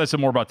 I thought that's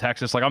more about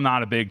Texas. Like, I'm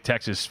not a big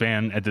Texas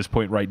fan at this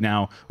point right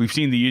now. We've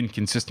seen the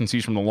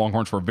inconsistencies from the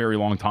Longhorns for a very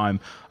long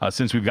time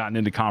since we've gotten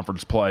into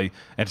conference play,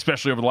 and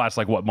especially over the last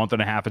month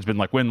and a half, it's been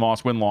like win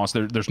loss.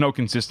 There's no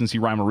consistency,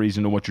 rhyme or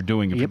reason to what you're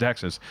doing for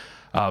Texas,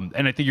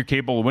 and I think you're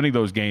capable of winning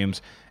those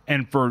games.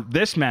 And for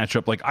this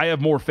matchup, like, I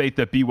have more faith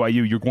that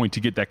BYU, you're going to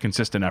get that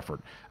consistent effort.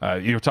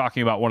 You're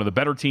talking about one of the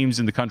better teams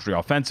in the country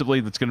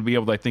offensively that's going to be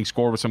able to, I think,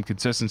 score with some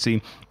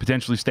consistency,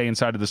 potentially stay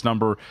inside of this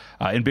number.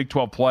 In Big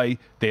 12 play,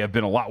 they have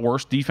been a lot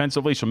worse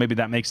defensively, so maybe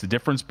that makes the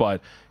difference.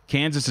 But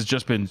Kansas has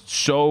just been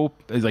so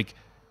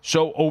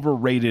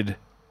overrated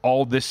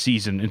all this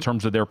season in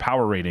terms of their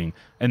power rating,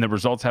 and the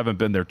results haven't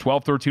been there.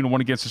 12-13-1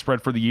 against the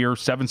spread for the year,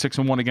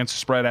 7-6-1 against the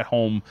spread at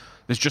home.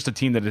 It's just a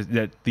team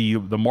that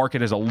the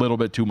market has a little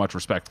bit too much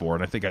respect for,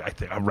 and I think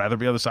I'd rather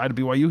be on the side of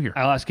BYU here.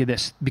 I'll ask you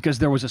this, because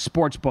there was a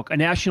sports book, a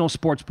national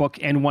sports book,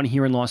 and one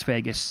here in Las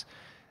Vegas,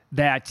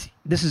 that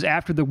this is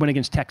after the win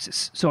against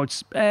Texas. So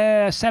it's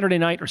Saturday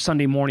night or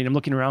Sunday morning. I'm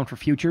looking around for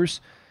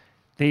futures.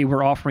 They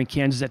were offering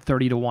Kansas at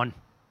 30-1.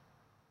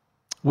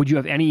 Would you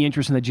have any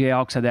interest in the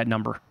Jayhawks at that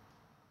number?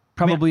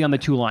 Probably on the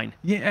 2 line.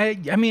 Yeah,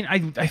 I mean,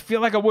 I feel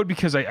like I would,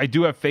 because I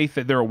do have faith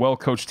that they're a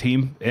well-coached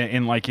team.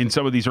 And like in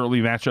some of these early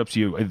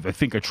matchups, I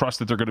think I trust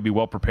that they're going to be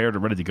well-prepared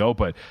and ready to go.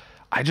 But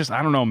I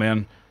don't know,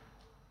 man.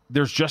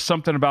 There's just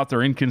something about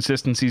their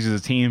inconsistencies as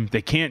a team.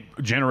 They can't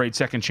generate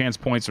second-chance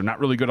points. They're not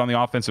really good on the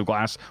offensive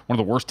glass. One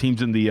of the worst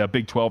teams in the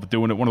Big 12 at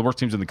doing it. One of the worst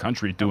teams in the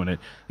country at doing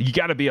it. You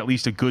got to be at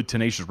least a good,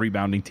 tenacious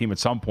rebounding team at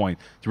some point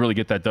to really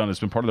get that done.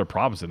 It's been part of their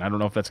problems, and I don't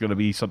know if that's going to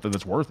be something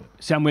that's worth it.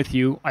 So I'm with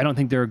you. I don't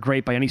think they're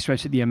great by any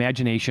stretch of the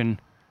imagination.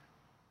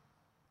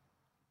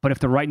 But if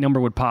the right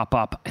number would pop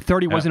up,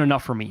 30 wasn't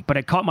enough for me, but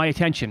it caught my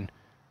attention.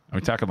 Are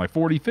we talking like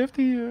 40,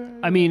 50?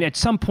 I mean, at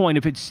some point,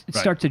 if it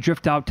starts to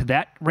drift out to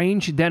that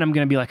range, then I'm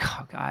going to be like,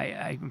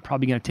 I'm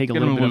probably going to take a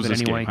little bit of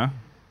it anyway. Game, huh?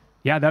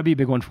 Yeah, that'd be a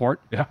big one for it.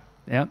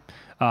 Yeah.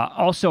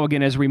 Also,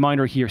 again, as a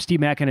reminder here,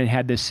 Steve Makinen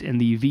had this in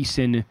the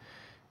VSiN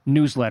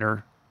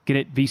newsletter. Get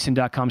it,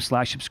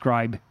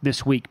 vsin.com/subscribe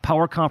this week.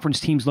 Power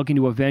conference teams looking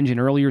to avenge an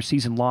earlier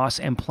season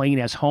loss and playing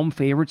as home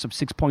favorites of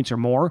 6 points or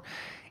more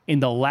in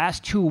the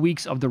last 2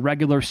 weeks of the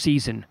regular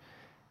season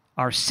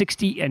are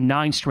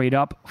 60-9 straight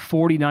up,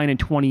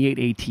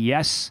 49-28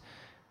 ATS.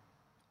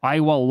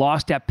 Iowa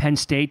lost at Penn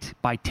State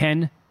by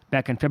 10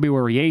 back on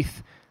February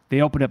 8th.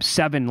 They opened up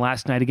 7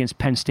 last night against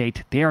Penn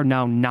State. They are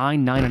now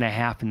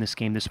 9.5 in this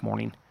game this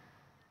morning.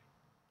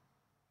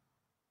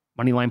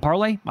 Moneyline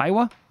parlay,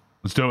 Iowa?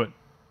 Let's do it.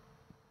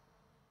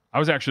 I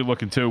was actually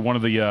looking too. One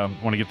of the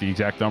want to get the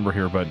exact number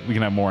here, but we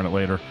can have more on it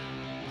later.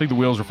 I think the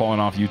wheels are falling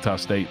off Utah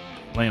State,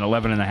 laying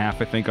 11.5,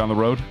 I think, on the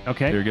road.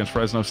 Okay. Here against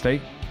Fresno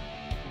State.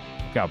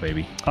 Go,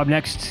 baby. Up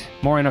next,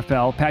 more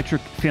NFL.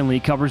 Patrick Finley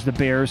covers the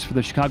Bears for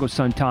the Chicago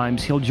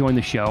Sun-Times. He'll join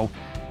the show.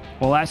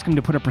 We'll ask him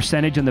to put a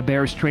percentage on the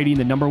Bears trading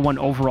the number 1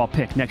 overall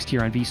pick next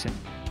year on VSiN.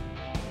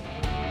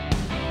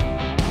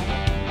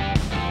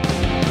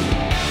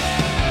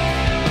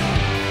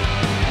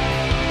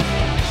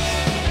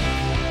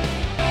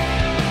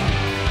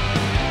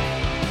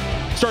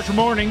 Start your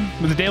morning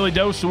with a daily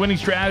dose of winning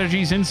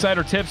strategies,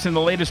 insider tips, and the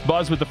latest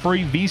buzz with the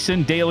free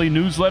VSiN daily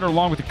newsletter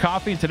along with the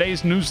coffee. In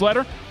today's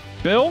newsletter,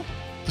 Bill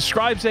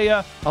describes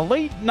a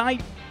late-night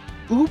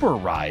Uber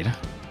ride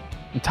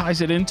and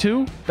ties it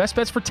into best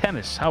bets for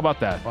tennis. How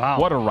about that? Wow.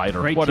 What a writer.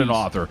 Great What tease. an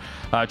author.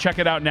 Check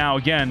it out now.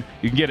 Again,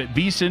 you can get it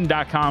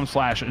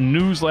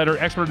vsin.com/newsletter.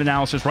 Expert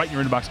analysis right in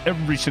your inbox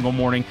every single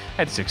morning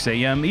at 6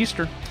 a.m.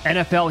 Eastern.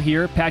 NFL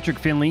here. Patrick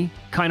Finley,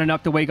 kind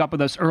enough to wake up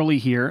with us early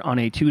here on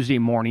a Tuesday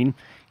morning.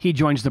 He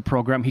joins the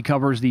program. He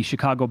covers the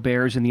Chicago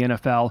Bears in the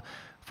NFL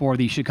for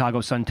the Chicago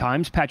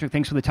Sun-Times. Patrick,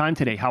 thanks for the time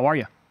today. How are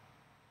you?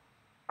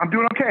 I'm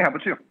doing okay. How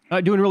about you?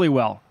 Doing really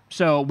well.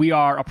 So we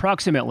are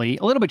approximately,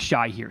 a little bit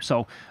shy here,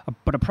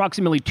 but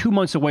approximately 2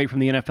 months away from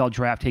the NFL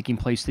draft taking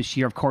place this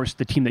year. Of course,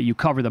 the team that you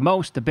cover the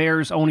most, the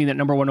Bears, owning that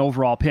number 1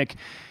 overall pick.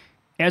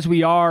 As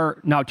we are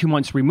now 2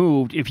 months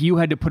removed, if you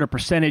had to put a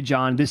percentage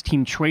on this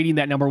team trading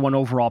that number 1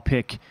 overall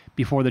pick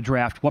before the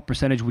draft, what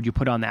percentage would you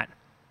put on that?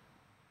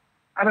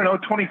 I don't know,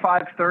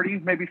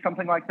 25-30, maybe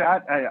something like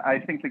that. I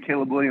think that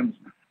Caleb Williams,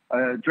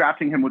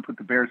 drafting him would put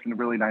the Bears in a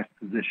really nice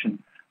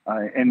position.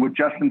 And with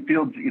Justin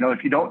Fields,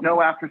 if you don't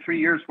know after 3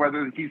 years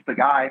whether he's the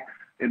guy,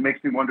 it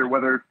makes me wonder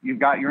whether you've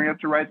got your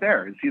answer right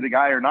there. Is he the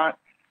guy or not?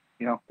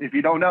 If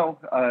you don't know,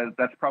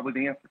 that's probably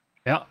the answer.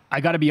 Yeah,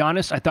 I got to be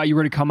honest. I thought you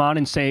were going to come on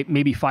and say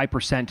maybe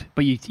 5%,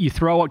 but you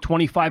throw out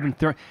 25 and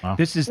 30. Wow.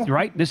 This is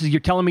right.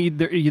 You're telling me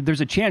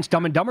there's a chance,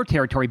 Dumb and Dumber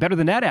territory. Better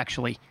than that,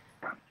 actually.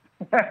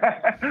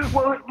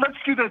 Well, let's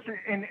do this.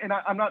 And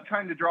I'm not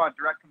trying to draw a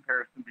direct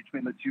comparison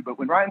between the two, but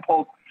when Ryan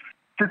Poles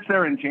sits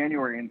there in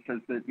January and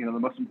says that, the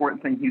most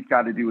important thing he's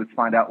got to do is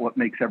find out what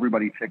makes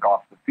everybody tick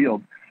off the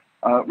field.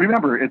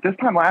 Remember, at this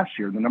time last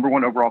year, the number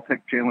 1 overall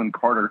pick, Jalen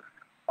Carter,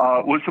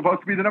 was supposed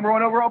to be the number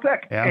 1 overall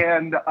pick. Yeah.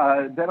 And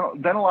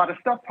then a lot of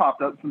stuff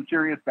popped up, some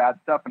serious bad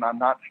stuff. And I'm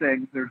not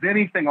saying there's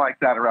anything like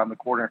that around the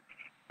corner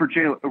for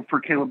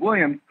Caleb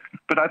Williams.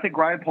 But I think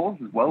Ryan Poles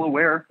is well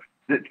aware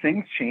that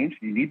things change.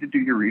 You need to do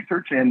your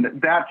research,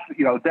 and that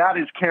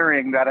is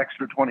carrying that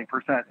extra 20%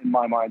 in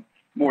my mind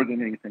more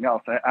than anything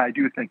else. I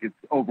do think it's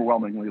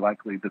overwhelmingly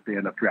likely that they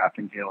end up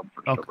drafting Caleb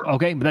first overall.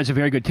 Okay, but that's a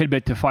very good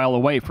tidbit to file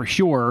away for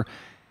sure.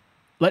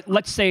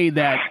 Let's say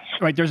that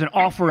there's an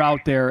offer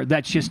out there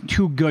that's just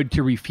too good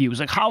to refuse.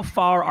 Like, how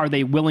far are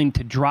they willing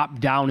to drop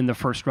down in the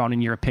first round,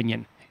 in your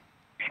opinion?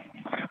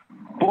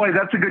 Boy,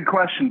 that's a good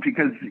question,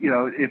 because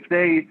if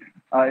they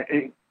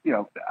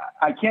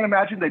I can't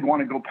imagine they'd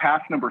want to go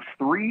past number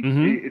 3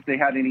 if they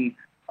had any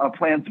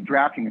plans of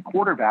drafting a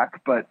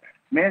quarterback. But,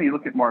 man, you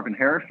look at Marvin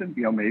Harrison,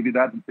 maybe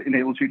that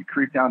enables you to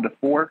creep down to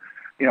 4.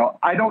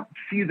 I don't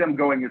see them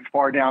going as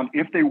far down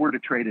if they were to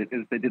trade it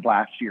as they did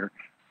last year.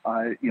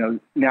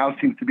 Now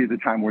seems to be the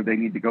time where they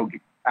need to go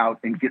out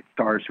and get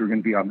stars who are going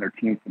to be on their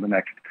team for the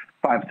next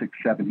 5, 6,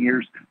 7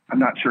 years. I'm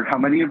not sure how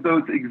many of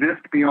those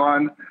exist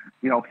beyond,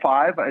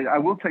 5. I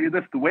will tell you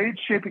this, the way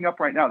it's shaping up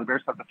right now, the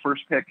Bears have the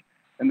first pick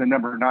and the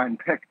number 9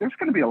 pick. There's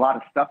going to be a lot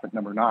of stuff at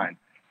number 9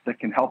 that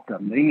can help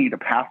them. They need a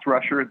pass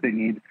rusher, they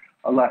need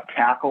a left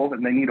tackle,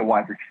 and they need a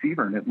wide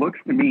receiver. And it looks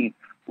to me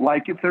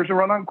like if there's a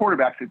run on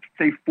quarterbacks, if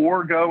say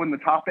 4 go in the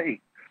top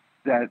 8,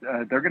 that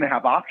they're going to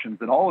have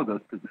options at all of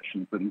those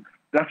positions. And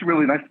that's a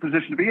really nice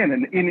position to be in.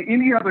 And in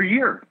any other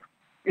year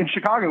in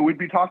Chicago, we'd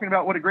be talking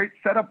about what a great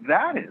setup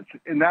that is.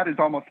 And that is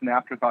almost an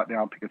afterthought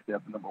now because they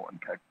have the number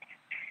 1 pick.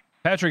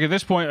 Patrick, at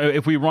this point,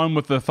 if we run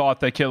with the thought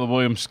that Caleb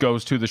Williams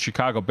goes to the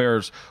Chicago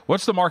Bears,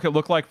 what's the market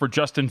look like for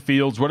Justin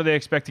Fields? What do they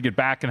expect to get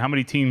back, and how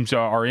many teams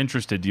are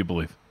interested, do you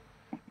believe?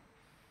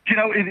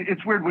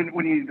 It's weird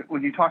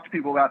when you talk to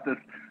people about this.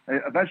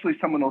 Eventually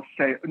someone will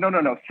say,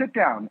 no, sit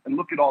down and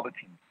look at all the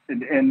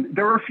teams. And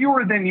there are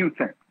fewer than you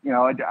think.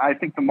 I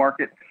think the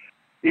market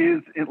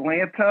is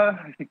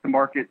Atlanta. I think the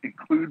market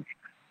includes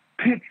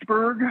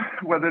Pittsburgh,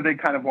 whether they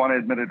kind of want to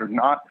admit it or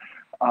not.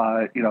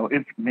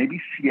 It's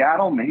maybe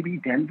Seattle, maybe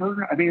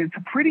Denver. I mean, it's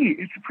a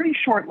pretty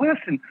short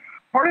list. And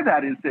part of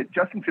that is that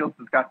Justin Fields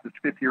has got this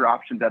 5th-year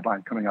option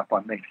deadline coming up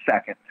on May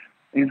 2nd.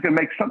 And he's going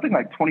to make something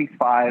like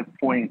 $25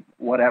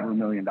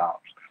 million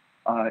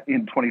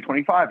in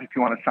 2025 if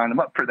you want to sign him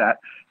up for that.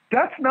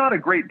 That's not a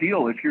great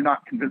deal if you're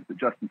not convinced that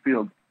Justin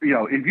Fields,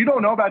 if you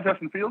don't know about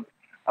Justin Fields,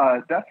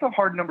 that's a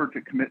hard number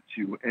to commit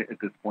to at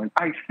this point.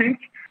 I think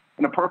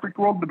in a perfect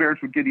world, the Bears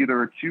would get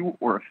either a 2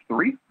 or a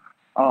 3.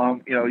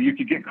 You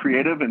could get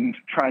creative and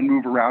try and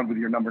move around with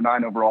your number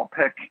 9 overall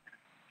pick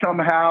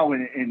somehow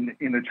in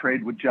a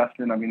trade with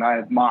Justin. I mean, I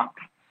have mocked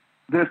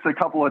this a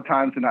couple of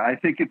times, and I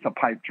think it's a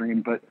pipe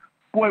dream. But,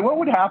 boy, what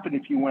would happen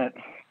if you went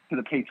to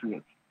the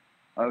Patriots,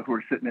 who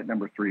are sitting at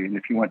number 3, and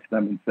if you went to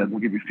them and said, we'll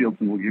give you Fields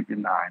and we'll give you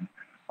 9?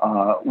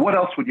 What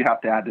else would you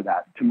have to add to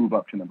that to move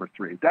up to number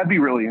 3? That'd be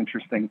really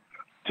interesting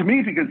to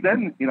me, because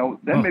then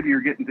maybe you're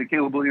getting to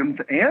Caleb Williams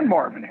and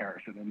Marvin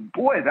Harrison, and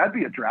boy, that'd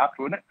be a draft,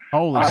 wouldn't it?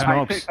 Holy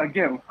smokes!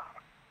 Again,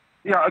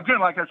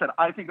 like I said,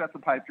 I think that's a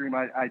pipe dream.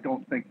 I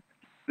don't think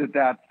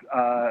that's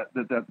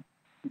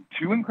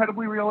too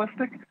incredibly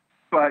realistic.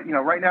 But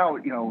right now,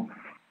 you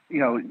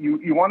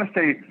want to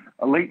say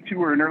a late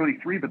 2 or an early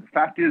 3, but the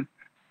fact is,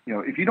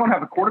 if you don't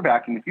have a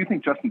quarterback, and if you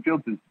think Justin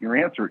Fields is your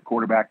answer at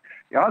quarterback,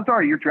 odds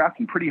are you're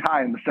drafting pretty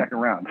high in the 2nd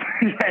round,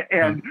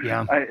 and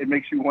it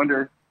makes you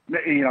wonder.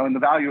 And the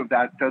value of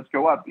that does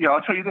go up. I'll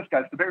tell you this,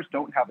 guys, the Bears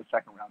don't have a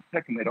 2nd-round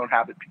pick, and they don't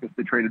have it because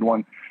they traded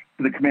one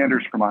to the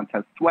Commanders for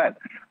Montez Sweat.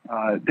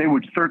 They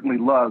would certainly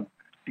love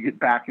to get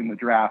back in the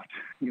draft,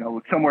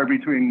 somewhere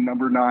between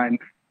number 9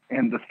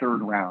 and the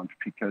 3rd round,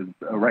 because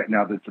right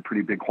now there's a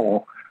pretty big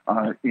hole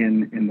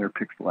in their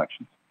pick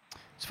selections.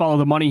 Let's follow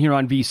the money here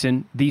on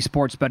VSiN, the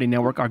Sports Betting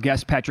Network. Our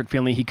guest, Patrick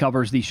Finley, he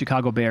covers the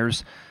Chicago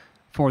Bears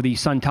for the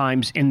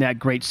Sun-Times in that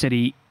great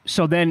city.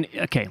 So then,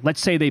 okay,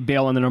 let's say they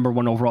bail on the number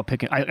 1 overall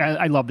pick.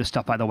 I love this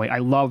stuff, by the way. I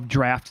love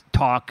draft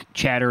talk,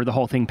 chatter, the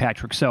whole thing,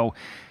 Patrick. So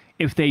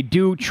if they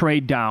do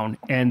trade down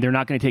and they're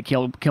not going to take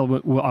Caleb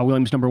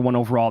Williams number 1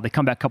 overall, they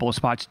come back a couple of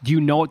spots. Do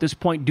you know at this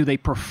point, do they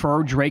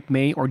prefer Drake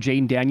May or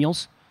Jayden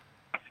Daniels?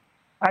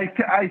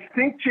 I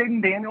think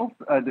Jayden Daniels,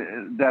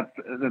 that's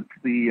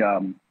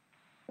the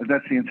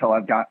intel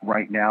I've got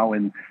right now.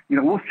 And,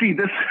 we'll see.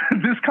 This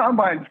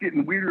combine's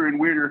getting weirder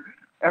and weirder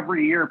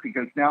every year,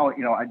 because now,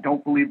 I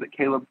don't believe that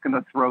Caleb's going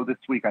to throw this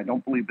week. I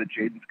don't believe that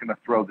Jayden's going to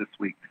throw this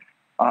week.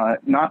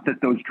 Not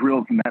that those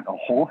drills meant a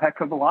whole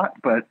heck of a lot,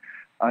 but,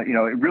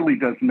 it really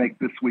does make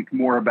this week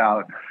more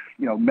about,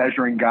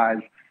 measuring guys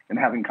and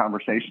having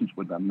conversations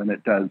with them than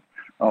it does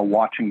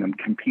watching them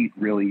compete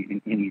really in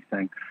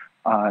anything.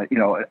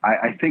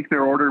 I think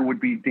their order would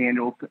be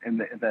Daniels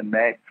and then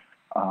May.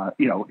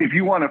 If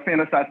you want to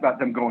fantasize about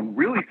them going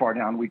really far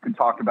down, we can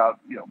talk about,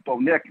 Bo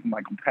Nix and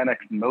Michael Penix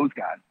and those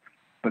guys.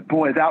 But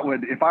boy, that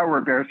would, if I were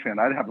a Bears fan,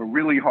 I'd have a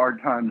really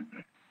hard time,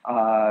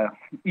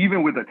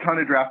 even with a ton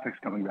of draft picks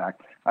coming back,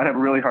 I'd have a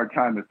really hard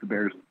time if the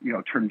Bears,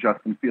 turn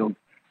Justin Fields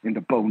into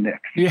Bo Nix.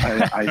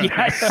 Yeah.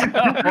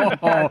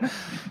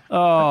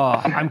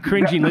 I'm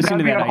cringing listening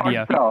to that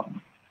idea.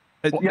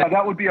 Yeah,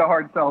 that would be a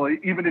hard sell,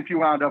 even if you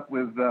wound up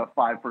with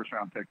 5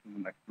 first-round picks in the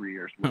next 3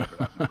 years. Whatever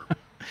that number.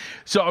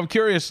 So I'm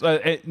curious,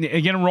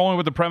 again, rolling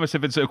with the premise,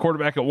 if it's a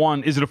quarterback at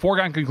 1, is it a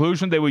foregone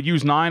conclusion they would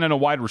use 9 on a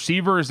wide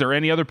receiver? Is there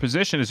any other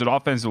position? Is it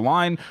offensive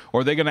line?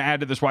 Or are they going to add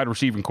to this wide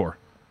receiving core?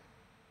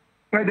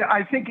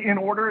 I think in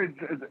order,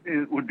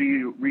 it would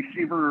be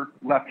receiver,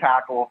 left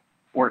tackle,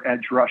 or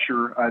edge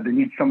rusher. They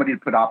need somebody to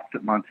put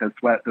opposite Montez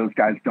Sweat. Those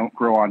guys don't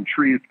grow on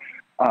trees.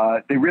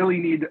 They really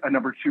need a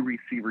number 2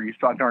 receiver. You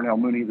saw Darnell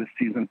Mooney this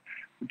season.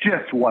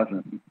 Just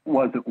wasn't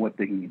what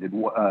they needed.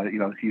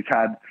 He's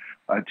had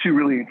 2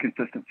 really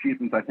inconsistent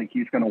seasons. I think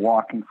he's going to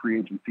walk in free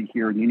agency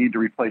here, and you need to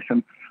replace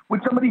him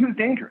with somebody who's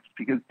dangerous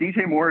because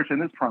DJ Moore is in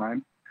his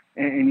prime,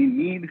 and you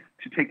need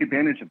to take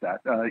advantage of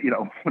that.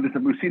 What is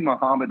it? Muhsin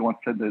Muhammad once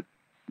said that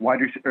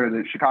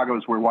that Chicago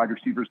is where wide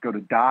receivers go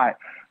to die.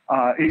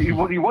 He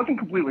wasn't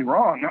completely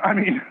wrong. I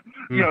mean,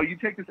 you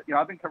take this.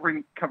 I've been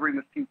covering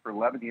this team for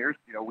 11 years.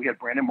 We had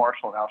Brandon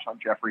Marshall and Alshon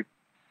Jeffrey,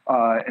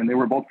 and they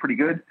were both pretty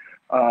good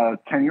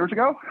 10 years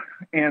ago,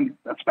 and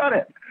that's about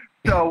it.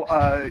 So,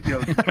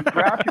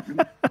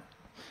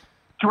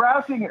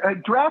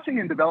 drafting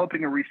and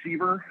developing a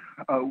receiver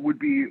would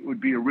be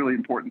a really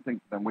important thing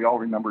for them. We all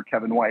remember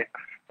Kevin White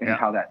and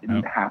how that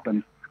didn't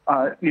happen.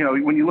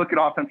 When you look at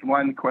offensive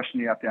line, the question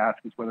you have to ask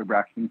is whether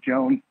Braxton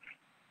Jones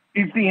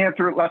is the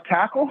answer at left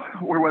tackle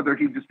or whether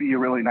he'd just be a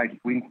really nice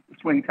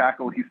swing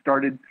tackle. He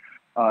started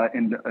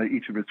in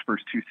each of his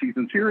first 2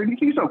 seasons here, and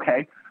he's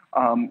okay.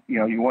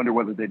 You wonder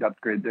whether they'd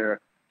upgrade there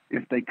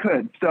if they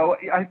could. So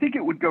I think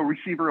it would go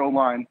receiver,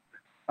 O-line,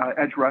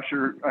 edge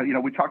rusher.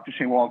 We talked to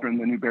Shane Waldron,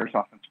 the new Bears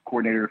offensive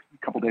coordinator,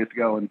 a couple days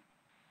ago, and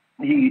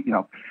he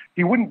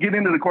wouldn't get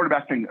into the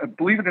quarterback thing.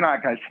 Believe it or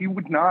not, guys, he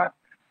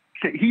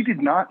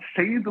did not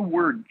say the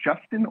word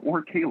Justin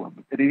or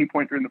Caleb at any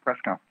point during the press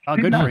conference. Oh,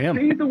 good for him.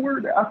 Say the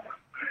word.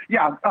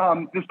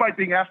 Despite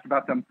being asked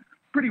about them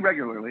pretty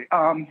regularly.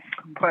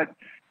 But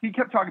he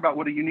kept talking about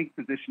what a unique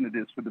position it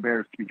is for the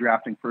Bears to be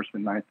drafting first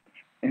and ninth.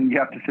 And you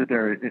have to sit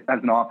there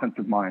as an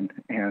offensive mind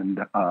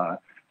and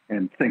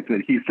think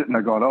that he's sitting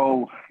there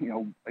going,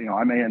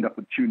 I may end up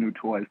with 2 new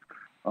toys,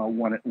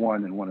 one at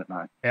 1 and one at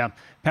 9. Yeah.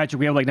 Patrick,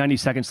 we have like 90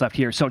 seconds left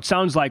here. So it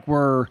sounds like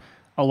we're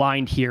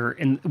aligned here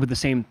with the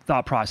same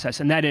thought process,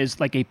 and that is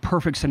like a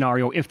perfect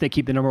scenario if they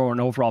keep the number 1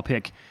 overall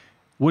pick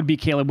would be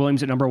Caleb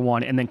Williams at number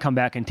 1 and then come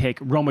back and take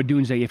Rome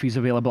Odunze if he's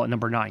available at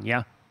number 9,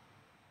 yeah?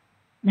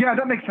 Yeah,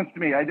 that makes sense to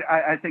me.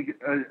 I think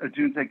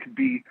Odunze could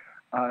be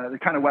the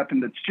kind of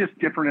weapon that's just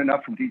different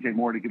enough from DJ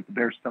Moore to give the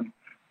Bears some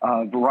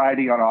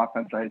variety on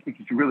offense. I think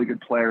he's a really good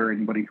player.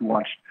 Anybody who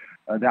watched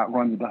that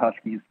run with the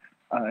Huskies,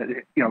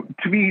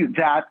 to me,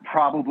 that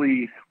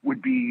probably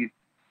would be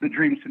the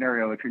dream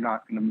scenario if you're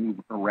not going to move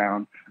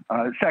around.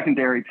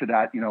 Secondary to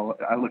that,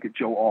 I look at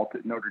Joe Alt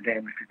at Notre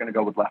Dame if you're going to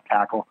go with left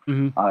tackle.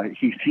 Mm-hmm.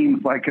 He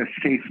seems like a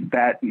safe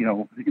bet.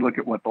 You look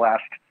at what the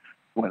last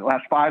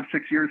 5-6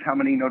 years, how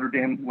many Notre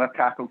Dame left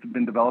tackles have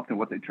been developed and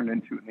what they turn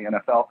into in the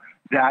NFL.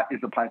 That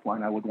is a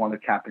pipeline I would want to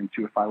tap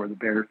into if I were the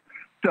Bears.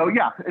 So,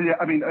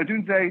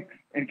 Odunze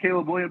and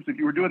Caleb Williams, if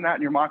you were doing that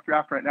in your mock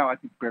draft right now, I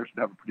think the Bears should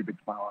have a pretty big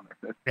smile on their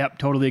face. Yep,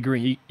 totally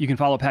agree. You can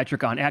follow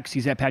Patrick on X.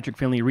 He's at Patrick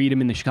Finley. Read him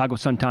in the Chicago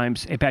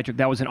Sun-Times. Hey, Patrick,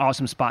 that was an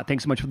awesome spot.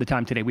 Thanks so much for the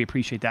time today. We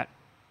appreciate that.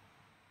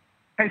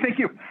 Hey, thank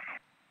you.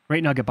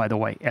 Great nugget, by the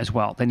way, as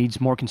well. That needs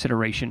more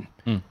consideration.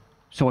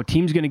 So a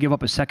team's going to give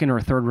up a 2nd or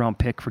a 3rd round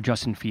pick for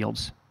Justin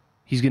Fields.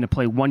 He's going to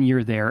play 1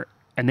 year there,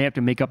 and they have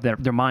to make up their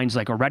minds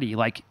already.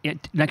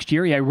 Next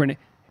year, we're going to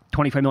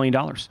 $25 million.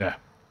 Yeah.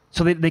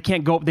 So they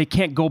can't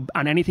go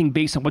on anything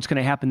based on what's going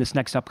to happen this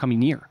next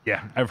upcoming year.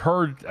 Yeah, I've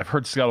heard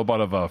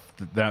scuttlebutt of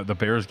the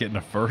Bears getting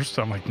a first.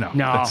 I'm like, no,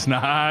 that's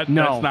not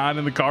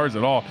in the cards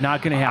at all.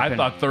 Not going to happen.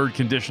 I thought 3rd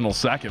conditional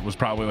 2nd was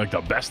probably like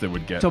the best they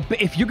would get. So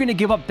if you're going to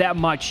give up that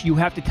much, you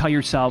have to tell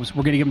yourselves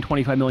we're going to give him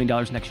 $25 million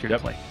next year to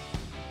play.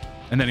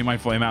 And then he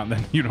might flame out, and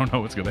then you don't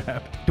know what's going to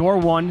happen. Door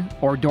 1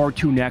 or door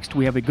 2 next.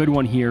 We have a good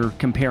one here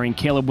comparing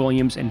Caleb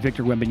Williams and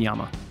Victor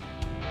Wembanyama.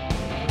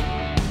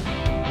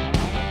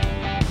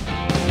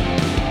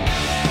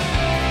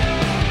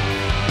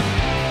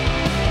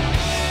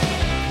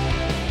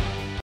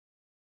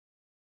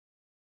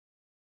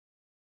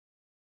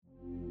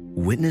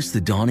 Witness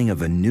the dawning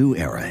of a new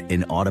era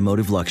in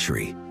automotive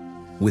luxury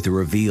with a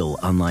reveal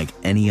unlike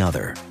any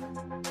other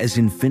as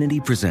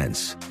Infiniti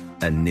presents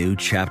a new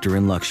chapter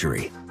in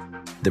luxury,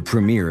 the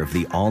premiere of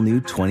the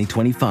all-new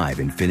 2025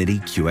 Infiniti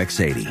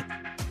QX80.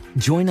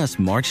 Join us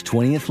March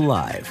 20th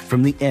live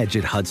from the Edge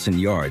at Hudson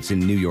Yards in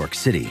New York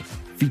City,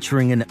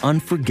 featuring an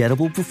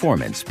unforgettable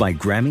performance by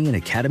Grammy and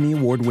Academy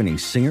Award-winning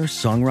singer,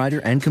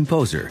 songwriter, and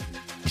composer,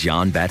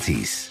 Jon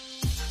Batiste.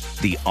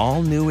 The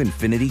all-new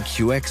Infiniti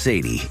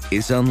QX80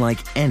 is unlike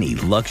any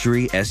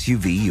luxury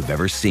SUV you've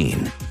ever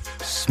seen.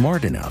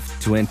 Smart enough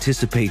to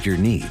anticipate your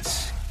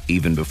needs,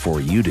 even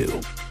before you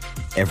do.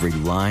 Every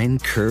line,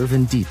 curve,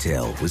 and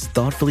detail was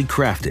thoughtfully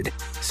crafted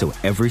so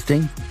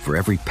everything for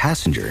every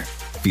passenger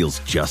feels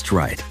just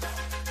right.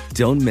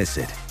 Don't miss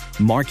it.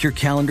 Mark your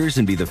calendars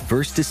and be the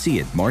first to see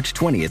it March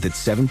 20th at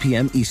 7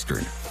 p.m.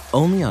 Eastern,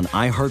 only on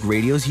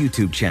iHeartRadio's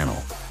YouTube channel.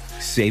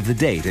 Save the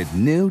date at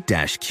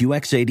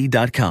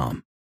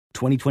new-QX80.com.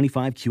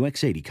 2025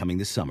 QX80 coming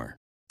this summer.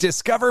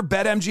 Discover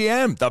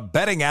BetMGM, the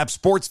betting app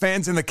sports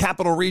fans in the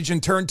capital region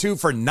turn to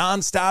for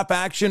nonstop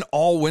action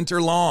all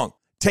winter long.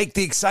 Take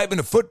the excitement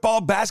of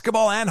football,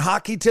 basketball, and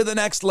hockey to the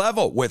next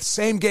level with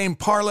same-game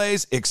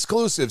parlays,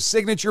 exclusive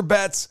signature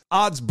bets,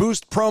 odds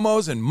boost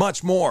promos, and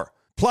much more.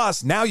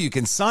 Plus, now you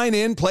can sign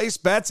in, place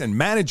bets, and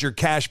manage your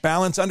cash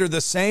balance under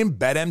the same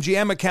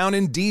BetMGM account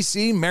in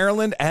D.C.,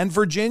 Maryland, and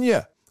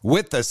Virginia.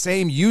 With the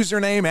same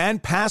username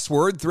and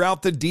password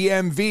throughout the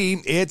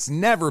DMV, it's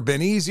never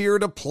been easier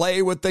to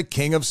play with the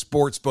king of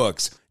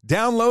sportsbooks.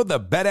 Download the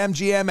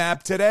BetMGM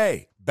app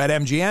today.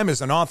 BetMGM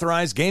is an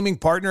authorized gaming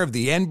partner of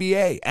the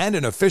NBA and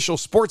an official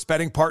sports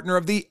betting partner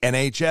of the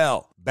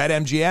NHL.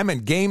 BetMGM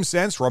and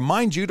GameSense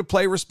remind you to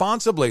play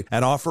responsibly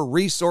and offer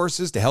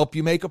resources to help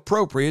you make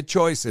appropriate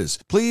choices.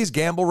 Please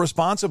gamble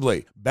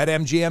responsibly.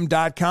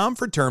 BetMGM.com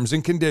for terms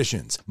and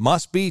conditions.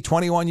 Must be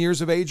 21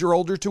 years of age or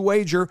older to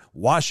wager.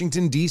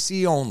 Washington,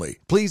 D.C. only.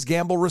 Please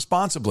gamble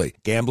responsibly.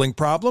 Gambling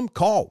problem?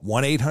 Call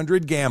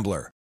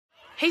 1-800-GAMBLER.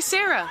 Hey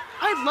Sarah,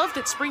 I loved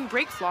that spring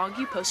break vlog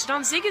you posted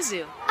on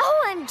Zigazoo.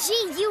 OMG,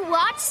 you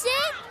watched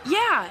it?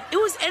 Yeah, it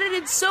was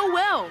edited so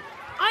well.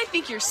 I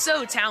think you're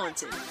so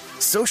talented.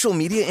 Social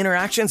media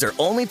interactions are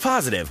only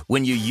positive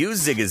when you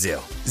use Zigazoo.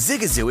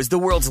 Zigazoo is the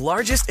world's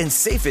largest and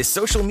safest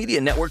social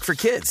media network for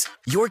kids.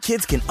 Your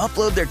kids can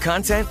upload their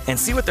content and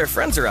see what their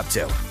friends are up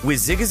to. With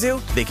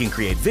Zigazoo, they can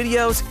create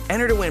videos,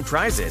 enter to win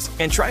prizes,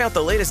 and try out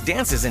the latest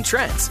dances and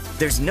trends.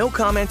 There's no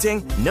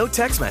commenting, no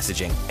text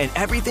messaging, and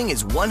everything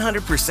is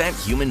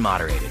 100% human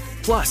moderated.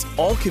 Plus,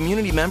 all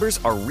community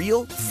members are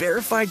real,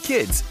 verified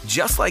kids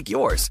just like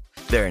yours.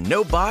 There are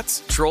no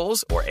bots,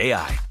 trolls, or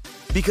AI.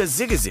 Because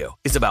Zigazoo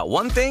is about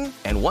one thing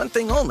and one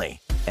thing only,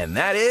 and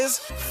that is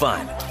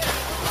fun.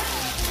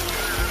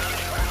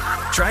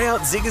 Try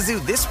out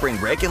Zigazoo this spring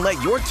break and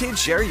let your kids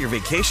share your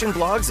vacation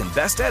blogs and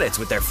best edits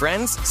with their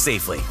friends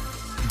safely.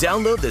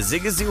 Download the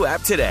Zigazoo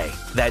app today.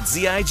 That's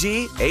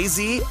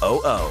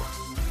Zigazoo.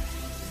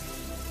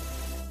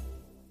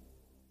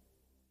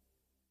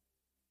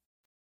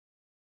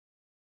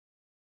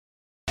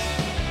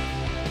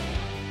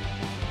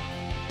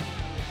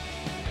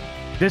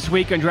 This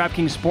week on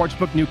DraftKings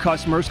Sportsbook, new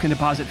customers can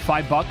deposit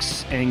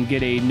 $5 and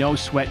get a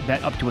no-sweat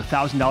bet up to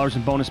 $1,000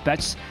 in bonus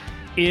bets.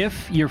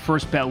 If your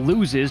first bet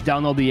loses,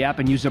 download the app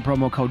and use the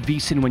promo code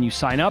VSiN when you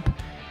sign up.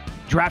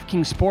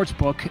 DraftKings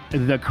Sportsbook,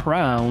 the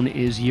crown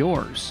is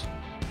yours.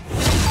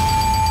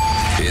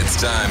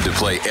 It's time to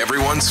play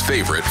everyone's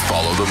favorite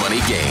Follow the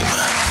Money game.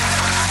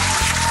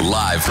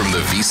 Live from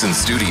the VSiN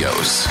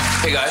studios.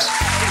 Hey guys,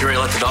 you ready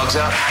to let the dogs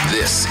out?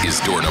 This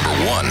is door number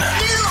 1. New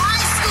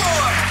high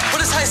score! What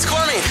does high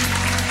score mean?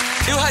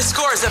 New high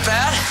score, is that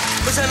bad?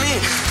 What's that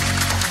mean?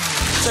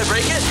 Did I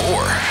break it?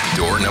 Or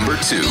door number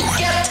 2. You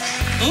get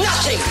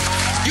nothing!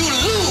 You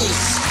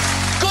lose!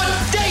 Good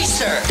day,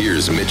 sir!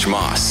 Here's Mitch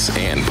Moss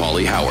and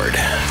Paulie Howard.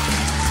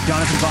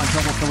 Jonathan Von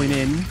Tobel filling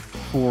in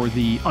for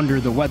the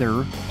under the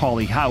weather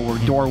Paulie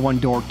Howard. Door 1,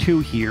 door 2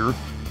 here.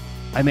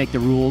 I make the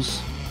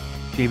rules,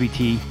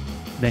 JVT,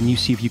 then you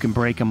see if you can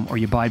break them or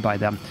you abide by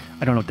them.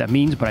 I don't know what that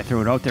means, but I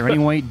throw it out there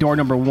anyway. Door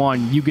number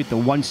 1, you get the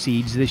 1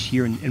 seeds this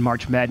year in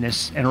March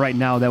Madness, and right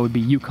now that would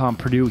be UConn,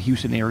 Purdue,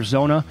 Houston,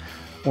 Arizona.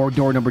 Or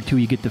door number 2,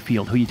 you get the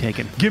field. Who you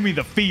taking? Give me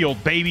the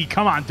field, baby.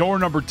 Come on, door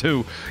number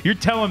 2. You're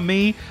telling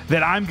me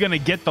that I'm going to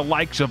get the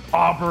likes of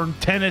Auburn,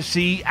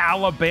 Tennessee,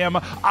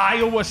 Alabama,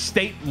 Iowa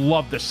State.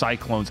 Love the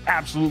Cyclones.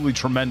 Absolutely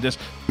tremendous.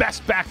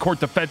 Best backcourt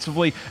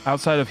defensively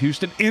outside of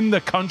Houston in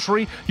the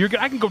country.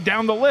 I can go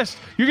down the list.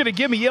 You're going to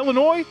give me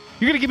Illinois?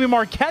 You're going to give me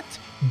Marquette?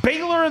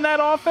 Baylor in that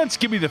offense?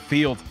 Give me the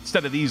field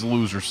instead of these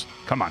losers.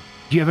 Come on.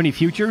 Do you have any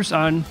futures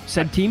on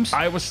said teams?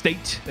 Iowa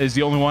State is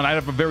the only one. I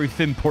have a very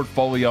thin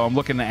portfolio I'm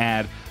looking to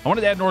add. I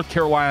wanted to add North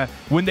Carolina.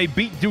 When they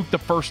beat Duke the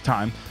first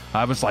time,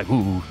 I was like,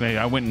 ooh.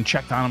 I went and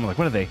checked on them. Like,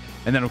 what are they?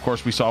 And then, of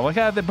course, we saw,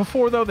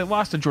 before, though, they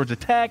lost to Georgia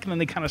Tech, and then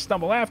they kind of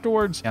stumble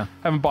afterwards. Yeah.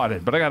 Haven't bought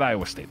it, but I got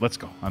Iowa State. Let's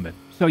go. I'm in.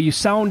 So you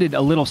sounded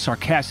a little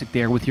sarcastic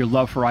there with your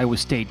love for Iowa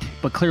State,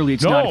 but clearly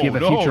it's not if you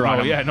have a future on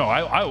them. Yeah, no,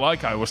 I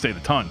like Iowa State a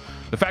ton.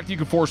 The fact that you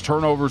can force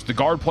turnovers, the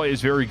guard play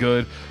is very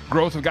good.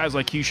 Growth of guys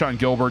like Keyshawn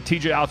Gilbert.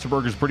 TJ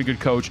Altenberger is a pretty good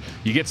coach.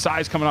 You get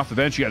size coming off the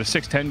bench. You got a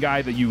 6'10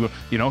 guy that you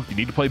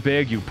need to play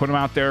big. You put him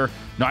out there.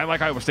 No, I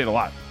like Iowa State a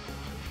lot.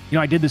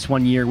 I did this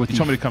one year with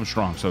somebody to come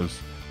strong.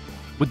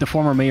 With the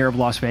former mayor of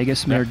Las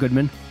Vegas, Mayor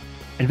Goodman.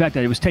 In fact,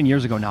 it was 10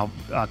 years ago now,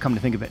 come to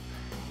think of it.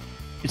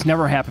 It's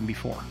never happened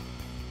before.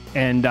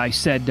 And I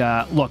said,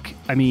 look,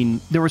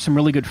 there were some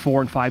really good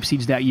 4 and 5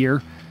 seeds that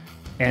year.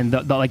 And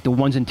the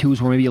 1s and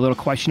 2s were maybe a little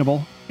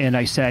questionable. And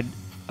I said,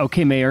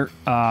 okay, Mayor,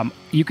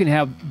 you can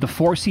have the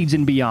 4 seeds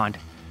and beyond.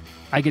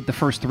 I get the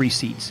first 3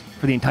 seeds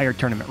for the entire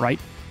tournament, right?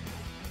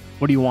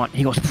 What do you want?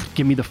 He goes,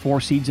 give me the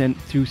 4 seeds and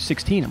through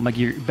 16. I'm like,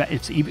 we had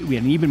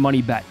an even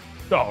money bet.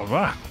 Oh,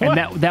 wow. And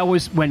that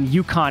was when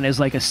UConn as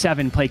like a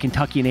 7 play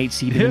Kentucky an 8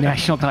 seed in the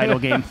national title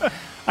game.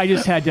 I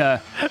just had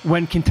to,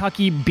 when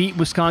Kentucky beat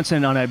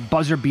Wisconsin on a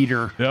buzzer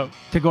beater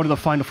to go to the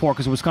Final Four,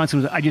 because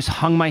Wisconsin I just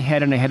hung my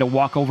head and I had to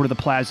walk over to the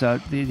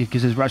plaza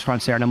because his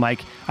restaurant's there. And I'm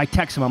like, I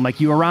text him, I'm like,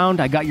 you around?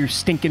 I got your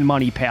stinking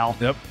money, pal.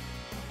 Yep.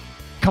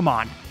 Come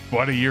on.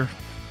 What a year.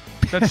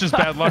 That's just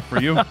bad luck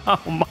for you.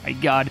 Oh, my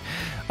God.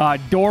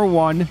 Door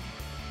 1,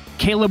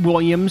 Caleb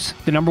Williams,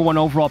 the number 1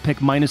 overall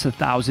pick, minus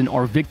 1,000,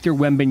 or Victor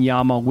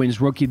Wembanyama wins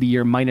Rookie of the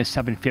Year, minus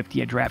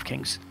 750 at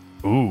DraftKings.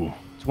 Ooh.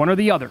 It's one or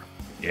the other.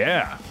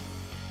 Yeah.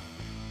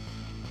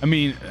 I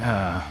mean,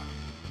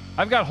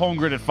 I've got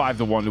Holmgren at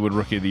 5-1 to win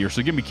Rookie of the Year,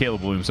 so give me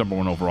Caleb Williams, number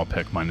 1 overall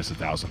pick, minus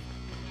 1,000.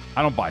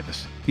 I don't buy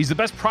this. He's the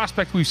best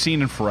prospect we've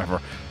seen in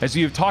forever. As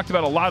you've talked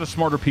about, a lot of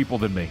smarter people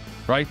than me,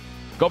 right?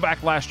 Go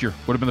back last year,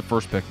 would have been the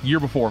first pick. Year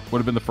before, would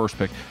have been the first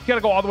pick. You got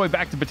to go all the way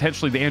back to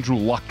potentially the Andrew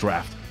Luck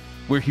draft,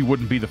 where he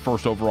wouldn't be the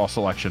first overall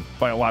selection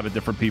by a lot of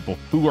different people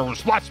who are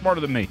a lot smarter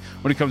than me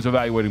when it comes to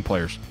evaluating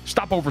players.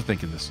 Stop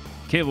overthinking this.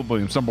 Caleb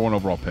Williams, number 1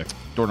 overall pick,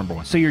 door number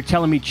 1. So you're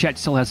telling me Chet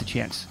still has a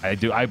chance? I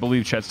do. I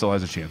believe Chet still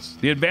has a chance.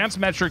 The advanced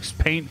metrics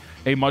paint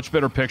a much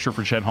better picture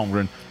for Chet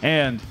Holmgren,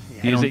 and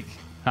I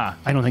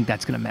don't think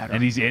that's going to matter.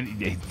 And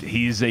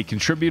he's a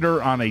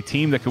contributor on a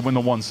team that could win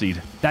the 1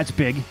 seed. That's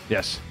big.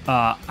 Yes.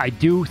 I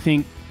do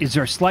think, is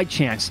there a slight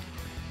chance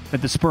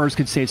that the Spurs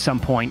could say at some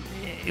point,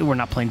 we're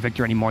not playing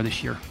Victor anymore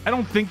this year? I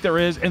don't think there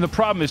is. And the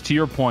problem is, to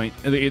your point,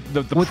 the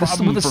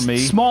problem for me...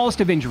 smallest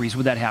of injuries,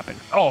 would that happen?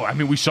 Oh, I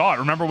mean, we saw it.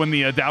 Remember when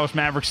the Dallas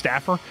Mavericks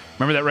staffer,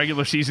 remember that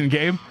regular season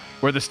game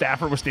where the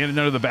staffer was standing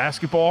under the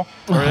basketball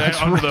or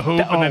under the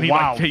hoop, and then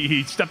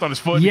he stepped on his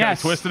foot and got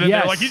twisted, and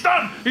they're like, he's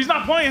done. He's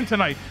not playing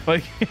tonight.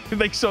 Like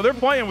so they're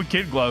playing with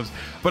kid gloves.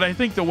 But I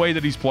think the way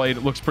that he's played,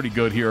 it looks pretty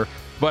good here.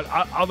 But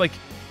I'll like...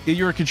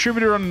 You're a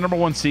contributor on the number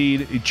 1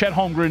 seed. Chet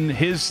Holmgren,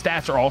 his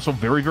stats are also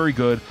very, very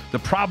good. The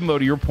problem, though,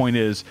 to your point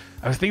is,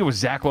 I think it was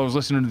Zach Lowe I was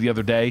listening to the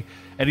other day,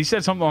 and he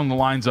said something along the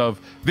lines of,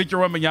 Victor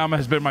Wembanyama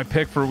has been my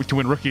pick to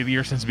win Rookie of the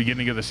Year since the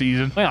beginning of the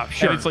season. Yeah,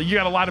 sure. And it's like you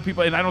got a lot of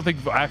people, and I don't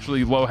think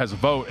actually Lowe has a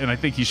vote, and I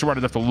think he's smart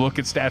enough to look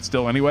at stats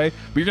still anyway,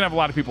 but you're going to have a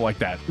lot of people like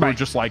that who are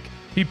just like,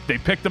 they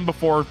picked him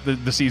before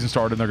the season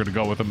started, and they're going to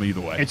go with him either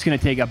way. It's going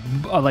to take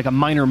a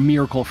minor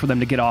miracle for them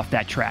to get off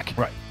that track.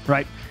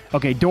 Right.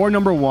 Okay, door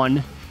number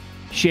 1.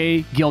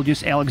 Shai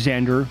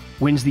Gilgeous-Alexander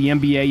wins the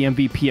NBA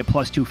MVP at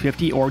plus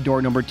 250, or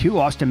door number 2,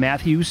 Austin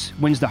Matthews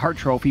wins the Hart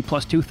Trophy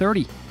plus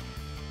 230.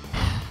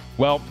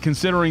 Well,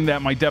 considering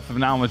that my depth of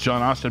knowledge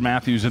on Austin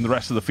Matthews and the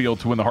rest of the field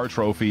to win the Hart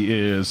Trophy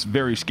is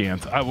very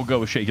scant, I will go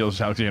with Shai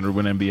Gilgeous-Alexander to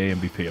win NBA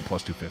MVP at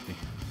plus 250.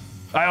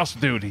 I also,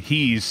 dude,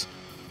 he's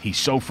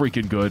so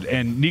freaking good,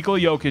 and Nikola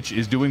Jokic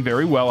is doing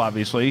very well,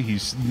 obviously.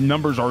 His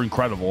numbers are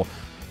incredible.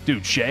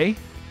 Dude, Shai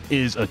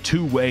is a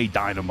two-way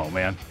dynamo,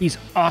 man. He's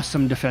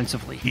awesome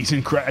defensively. He's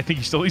incredible. I think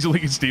he still leads the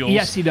league in steals.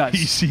 Yes, he does.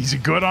 He's a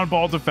good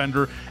on-ball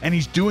defender, and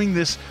he's doing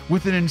this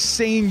with an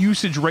insane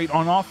usage rate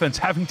on offense,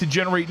 having to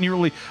generate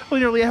nearly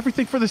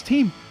everything for this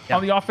team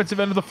on the offensive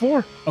end of the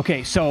floor.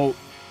 Okay, so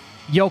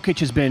Jokic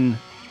has been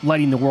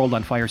lighting the world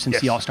on fire since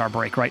the All-Star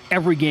break, right?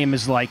 Every game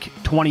is like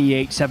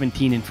 28,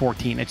 17, and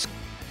 14.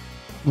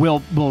 Will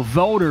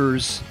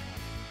voters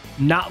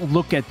not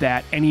look at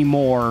that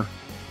anymore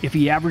if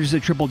he averages a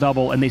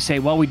triple-double and they say,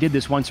 well, we did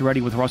this once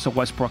already with Russell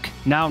Westbrook.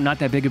 Now, not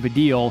that big of a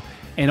deal.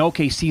 And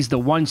OKC's the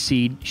 1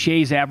 seed.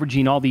 Shai's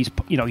averaging all these,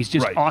 he's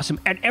just awesome.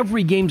 And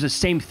every game's the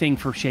same thing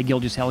for Shai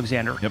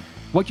Gilgeous-Alexander. Yep.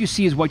 What you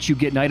see is what you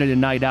get night in and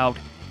night out.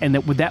 And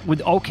would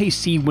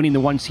OKC winning the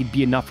 1 seed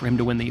be enough for him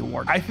to win the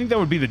award? I think that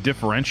would be the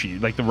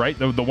differentiate, like the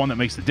one that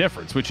makes the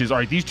difference, which is, all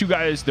right, these two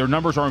guys, their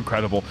numbers are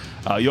incredible.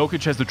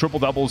 Jokic has the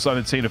triple-doubles on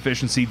insane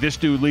efficiency. This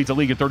dude leads the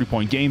league at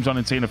 30-point games on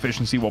insane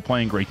efficiency while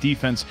playing great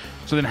defense.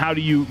 So then how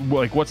do you,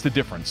 what's the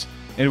difference?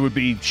 And it would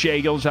be Shai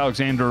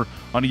Gilgeous-Alexander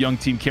on a young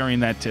team carrying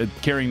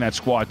that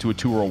squad to a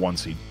 2 or a 1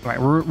 seed. All right,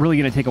 we're really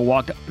going to take a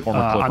walk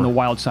on the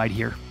wild side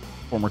here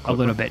a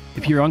little bit.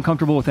 If you're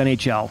uncomfortable with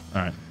NHL. All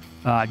right.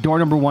 Door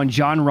number 1,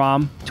 John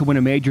Rahm to win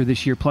a major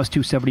this year, plus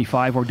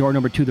 275. Or door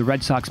number 2, the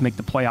Red Sox make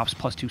the playoffs,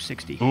 plus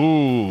 260.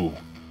 Ooh.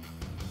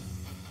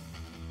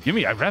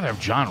 I'd rather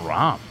have John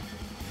Rahm.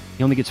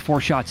 He only gets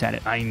 4 shots at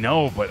it. I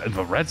know, but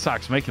the Red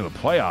Sox making the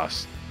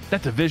playoffs,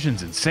 that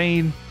division's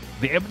insane.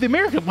 The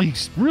American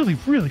League's really,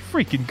 really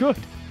freaking good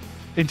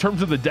in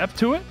terms of the depth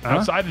to it,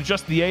 outside of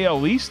just the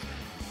AL East.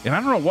 And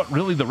I don't know what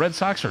really the Red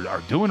Sox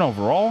are doing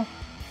overall.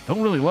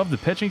 Don't really love the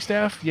pitching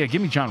staff. Yeah,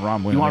 give me John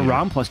Rahm. You want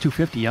Rahm plus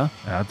 250, yeah?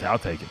 I'll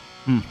take it.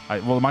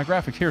 Well, my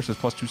graphic here says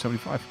plus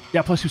 275.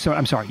 Yeah, plus 275.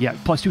 I'm sorry. Yeah,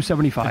 plus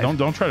 275. Hey,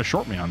 don't try to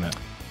short me on that.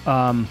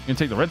 You're going to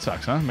take the Red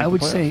Sox, huh? I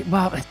would say,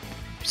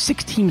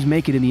 6 teams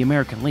make it in the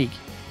American League.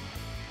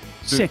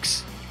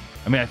 6.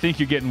 I mean, I think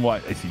you're getting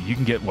what? You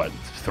can get,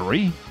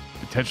 3?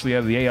 Potentially out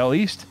of the AL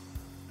East?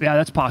 Yeah,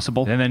 that's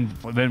possible. And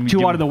then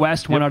 2 out of the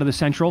West, 1 out of the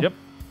Central. Yep.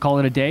 Call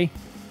it a day.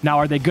 Now,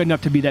 are they good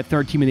enough to be that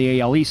 3rd team in the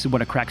AL East is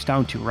what it cracks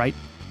down to, right?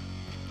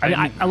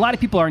 A lot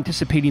of people are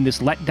anticipating this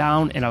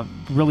letdown and a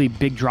really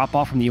big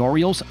drop-off from the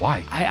Orioles.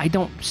 Why? I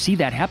don't see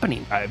that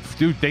happening.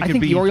 Dude, I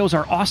think the Orioles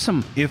are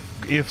awesome.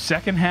 If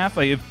second half,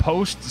 if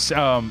post,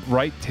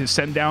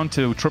 send down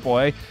to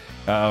AAA,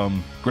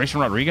 Grayson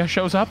Rodriguez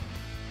shows up,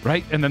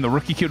 right? And then the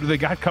rookie kid they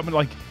got coming,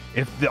 like,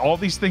 if all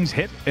these things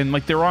hit and,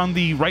 like, they're on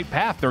the right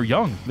path, they're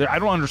young. I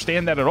don't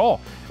understand that at all.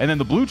 And then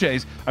the Blue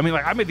Jays, I mean,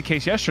 like, I made the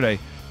case yesterday.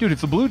 Dude,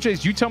 if the Blue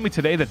Jays, you tell me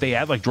today that they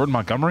add, like, Jordan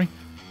Montgomery,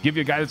 give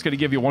you a guy that's going to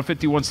give you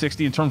 150,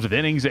 160 in terms of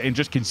innings and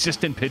just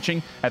consistent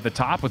pitching at the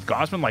top with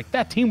Gausman, like,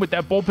 that team with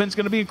that bullpen is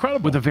going to be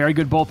incredible. With a very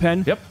good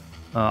bullpen? Yep.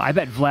 I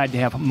bet Vlad to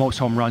have most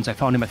home runs. I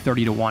found him at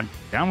 30-1.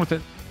 Down with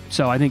it.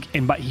 So I think,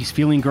 but he's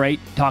feeling great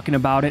talking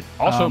about it.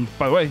 Also,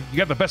 by the way, you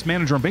got the best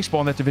manager in baseball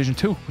in that division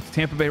too, with the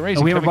Tampa Bay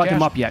Rays. We haven't brought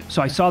them up yet.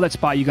 So I saw that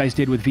spot you guys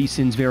did with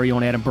VSiN's very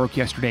own Adam Burke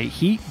yesterday.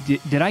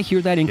 Did I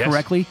hear that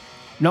incorrectly? Yes.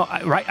 No,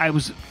 right. I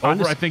was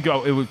over. I think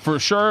it was for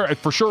sure.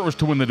 For sure, it was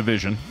to win the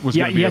division. Was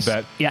going to be a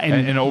bet. Yeah,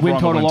 and over win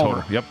on total the win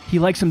over. Total. Yep. He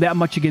likes them that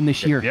much again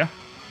this year. Yeah.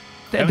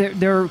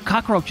 They're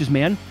cockroaches,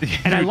 man,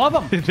 and I love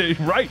them.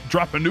 Right,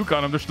 drop a nuke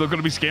on them, they're still going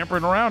to be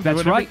scampering around.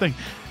 That's doing right. Everything.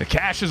 The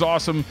cash is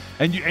awesome,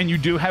 and you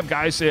do have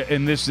guys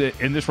in this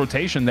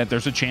rotation that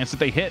there's a chance that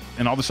they hit,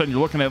 and all of a sudden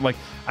you're looking at, like,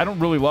 I don't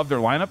really love their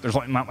lineup. There's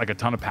not like a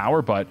ton of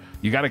power, but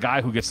you got a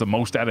guy who gets the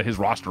most out of his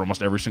roster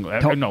almost every single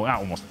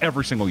almost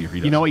every single year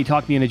he does. You know what? You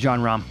talked me into John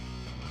Rahm.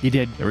 You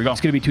did. There we go.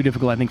 It's going to be too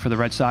difficult, I think, for the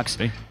Red Sox.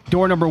 See?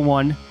 Door number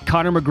 1,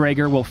 Conor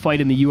McGregor will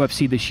fight in the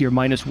UFC this year,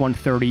 minus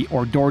 130.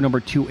 Or door number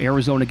 2,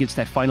 Arizona gets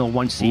that final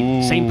 1 seed.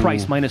 Ooh. Same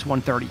price, minus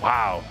 130.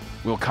 Wow.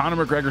 Will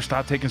Conor McGregor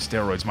stop taking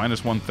steroids?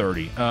 Minus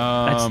 130.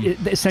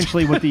 That's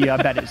essentially what the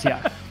bet is,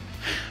 yeah.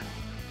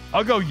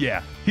 I'll go,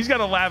 yeah. He's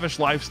got a lavish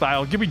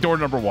lifestyle. Give me door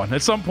number 1.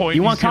 At some point,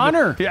 you want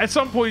Conor? At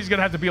some point, he's going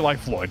to have to be like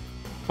Floyd.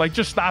 Like,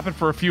 just stop it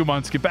for a few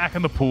months, get back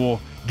in the pool,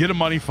 get a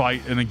money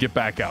fight, and then get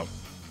back out.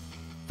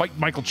 Fight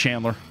Michael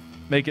Chandler,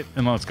 make it,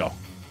 and let's go.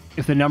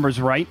 If the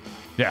number's right,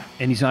 yeah,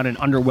 and he's not an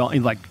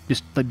underwhelming, like,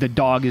 just the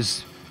dog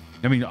is.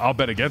 I mean, I'll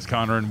bet against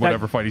Conor in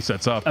whatever fight he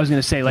sets up. I was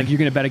going to say, like, you're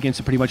going to bet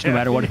against it pretty much no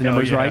matter what if the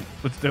number's right.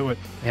 Let's do it.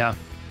 Yeah,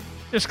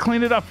 just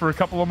clean it up for a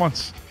couple of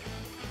months.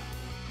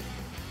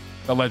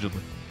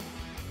 Allegedly.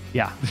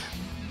 Yeah.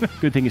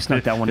 Good thing you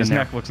snuck that one in there.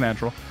 His neck looks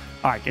natural.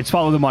 All right, it's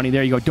Follow the Money.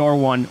 There you go. Door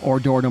 1 or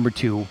door number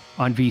 2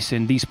 on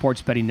VSiN, the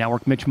Sports Betting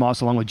Network. Mitch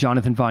Moss along with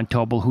Jonathan Von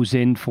Tobel, who's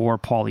in for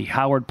Paulie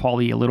Howard.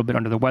 Paulie a little bit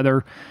under the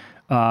weather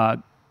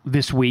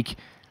this week.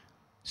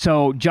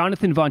 So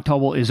Jonathan Von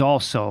Tobel is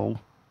also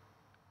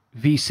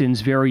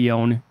VSiN's very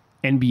own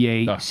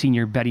NBA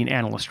senior betting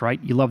analyst, right?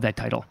 You love that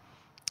title.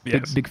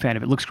 Yes. Big fan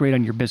of it. Looks great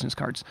on your business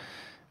cards.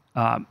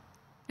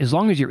 As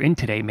long as you're in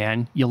today,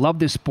 man, you love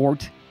this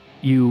sport.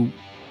 You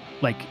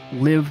like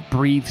live,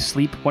 breathe,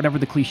 sleep, whatever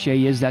the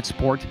cliche is, that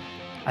sport.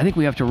 I think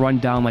we have to run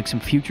down like some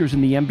futures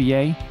in the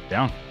NBA.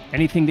 Down.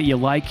 Anything that you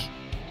like,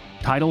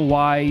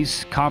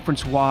 title-wise,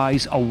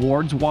 conference-wise,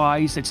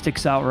 awards-wise, that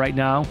sticks out right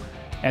now.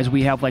 As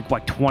we have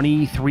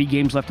 23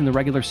 games left in the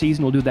regular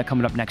season. We'll do that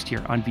coming up next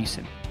year on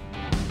VSiN.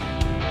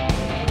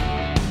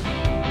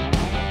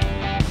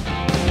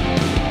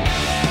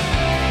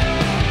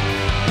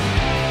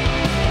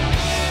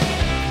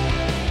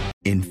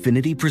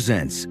 Infiniti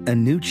presents a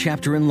new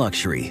chapter in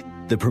luxury,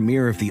 the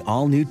premiere of the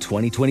all-new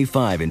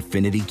 2025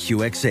 Infiniti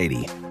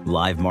QX80,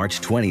 live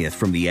March 20th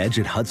from the Edge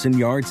at Hudson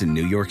Yards in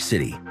New York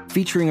City,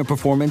 featuring a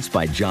performance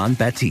by John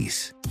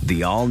Batiste.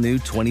 The all-new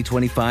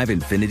 2025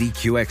 Infiniti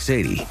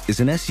QX80 is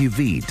an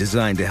SUV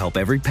designed to help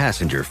every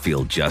passenger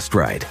feel just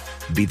right.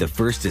 Be the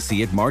first to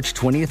see it March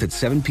 20th at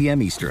 7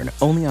 p.m. Eastern,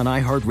 only on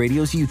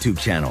iHeartRadio's YouTube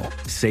channel.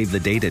 Save the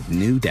date at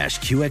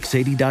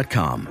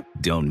new-QX80.com.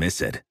 Don't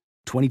miss it.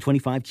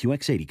 2025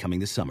 QX80 coming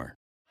this summer.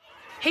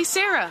 Hey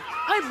Sarah,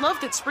 I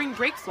love that spring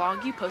break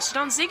vlog you posted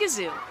on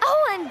Zigazoo.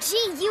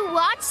 OMG, you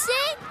watched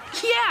it?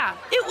 Yeah,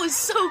 it was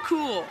so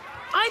cool.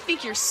 I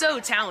think you're so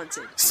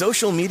talented.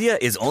 Social media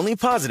is only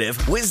positive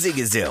with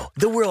Zigazoo,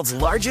 the world's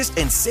largest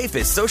and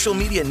safest social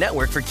media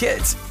network for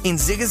kids. In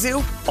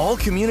Zigazoo, all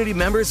community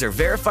members are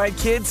verified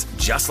kids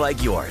just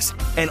like yours,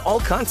 and all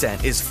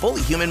content is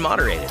fully human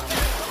moderated.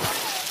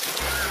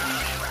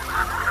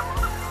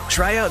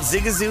 Try out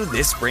Zigazoo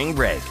this spring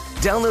break.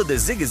 Download the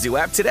Zigazoo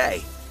app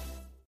today.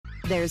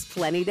 There's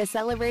plenty to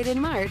celebrate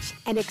in March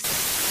and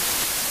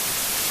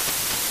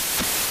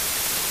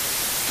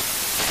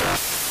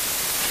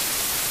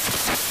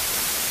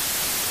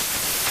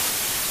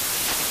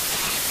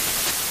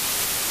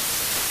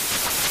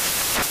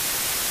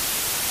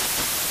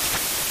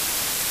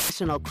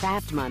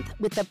Craft Month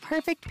with the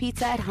perfect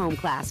pizza at home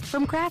class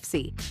from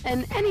Craftsy.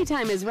 And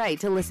anytime is right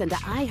to listen to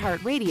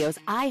iHeartRadio's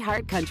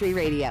iHeart Country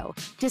Radio.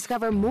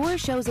 Discover more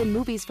shows and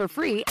movies for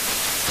free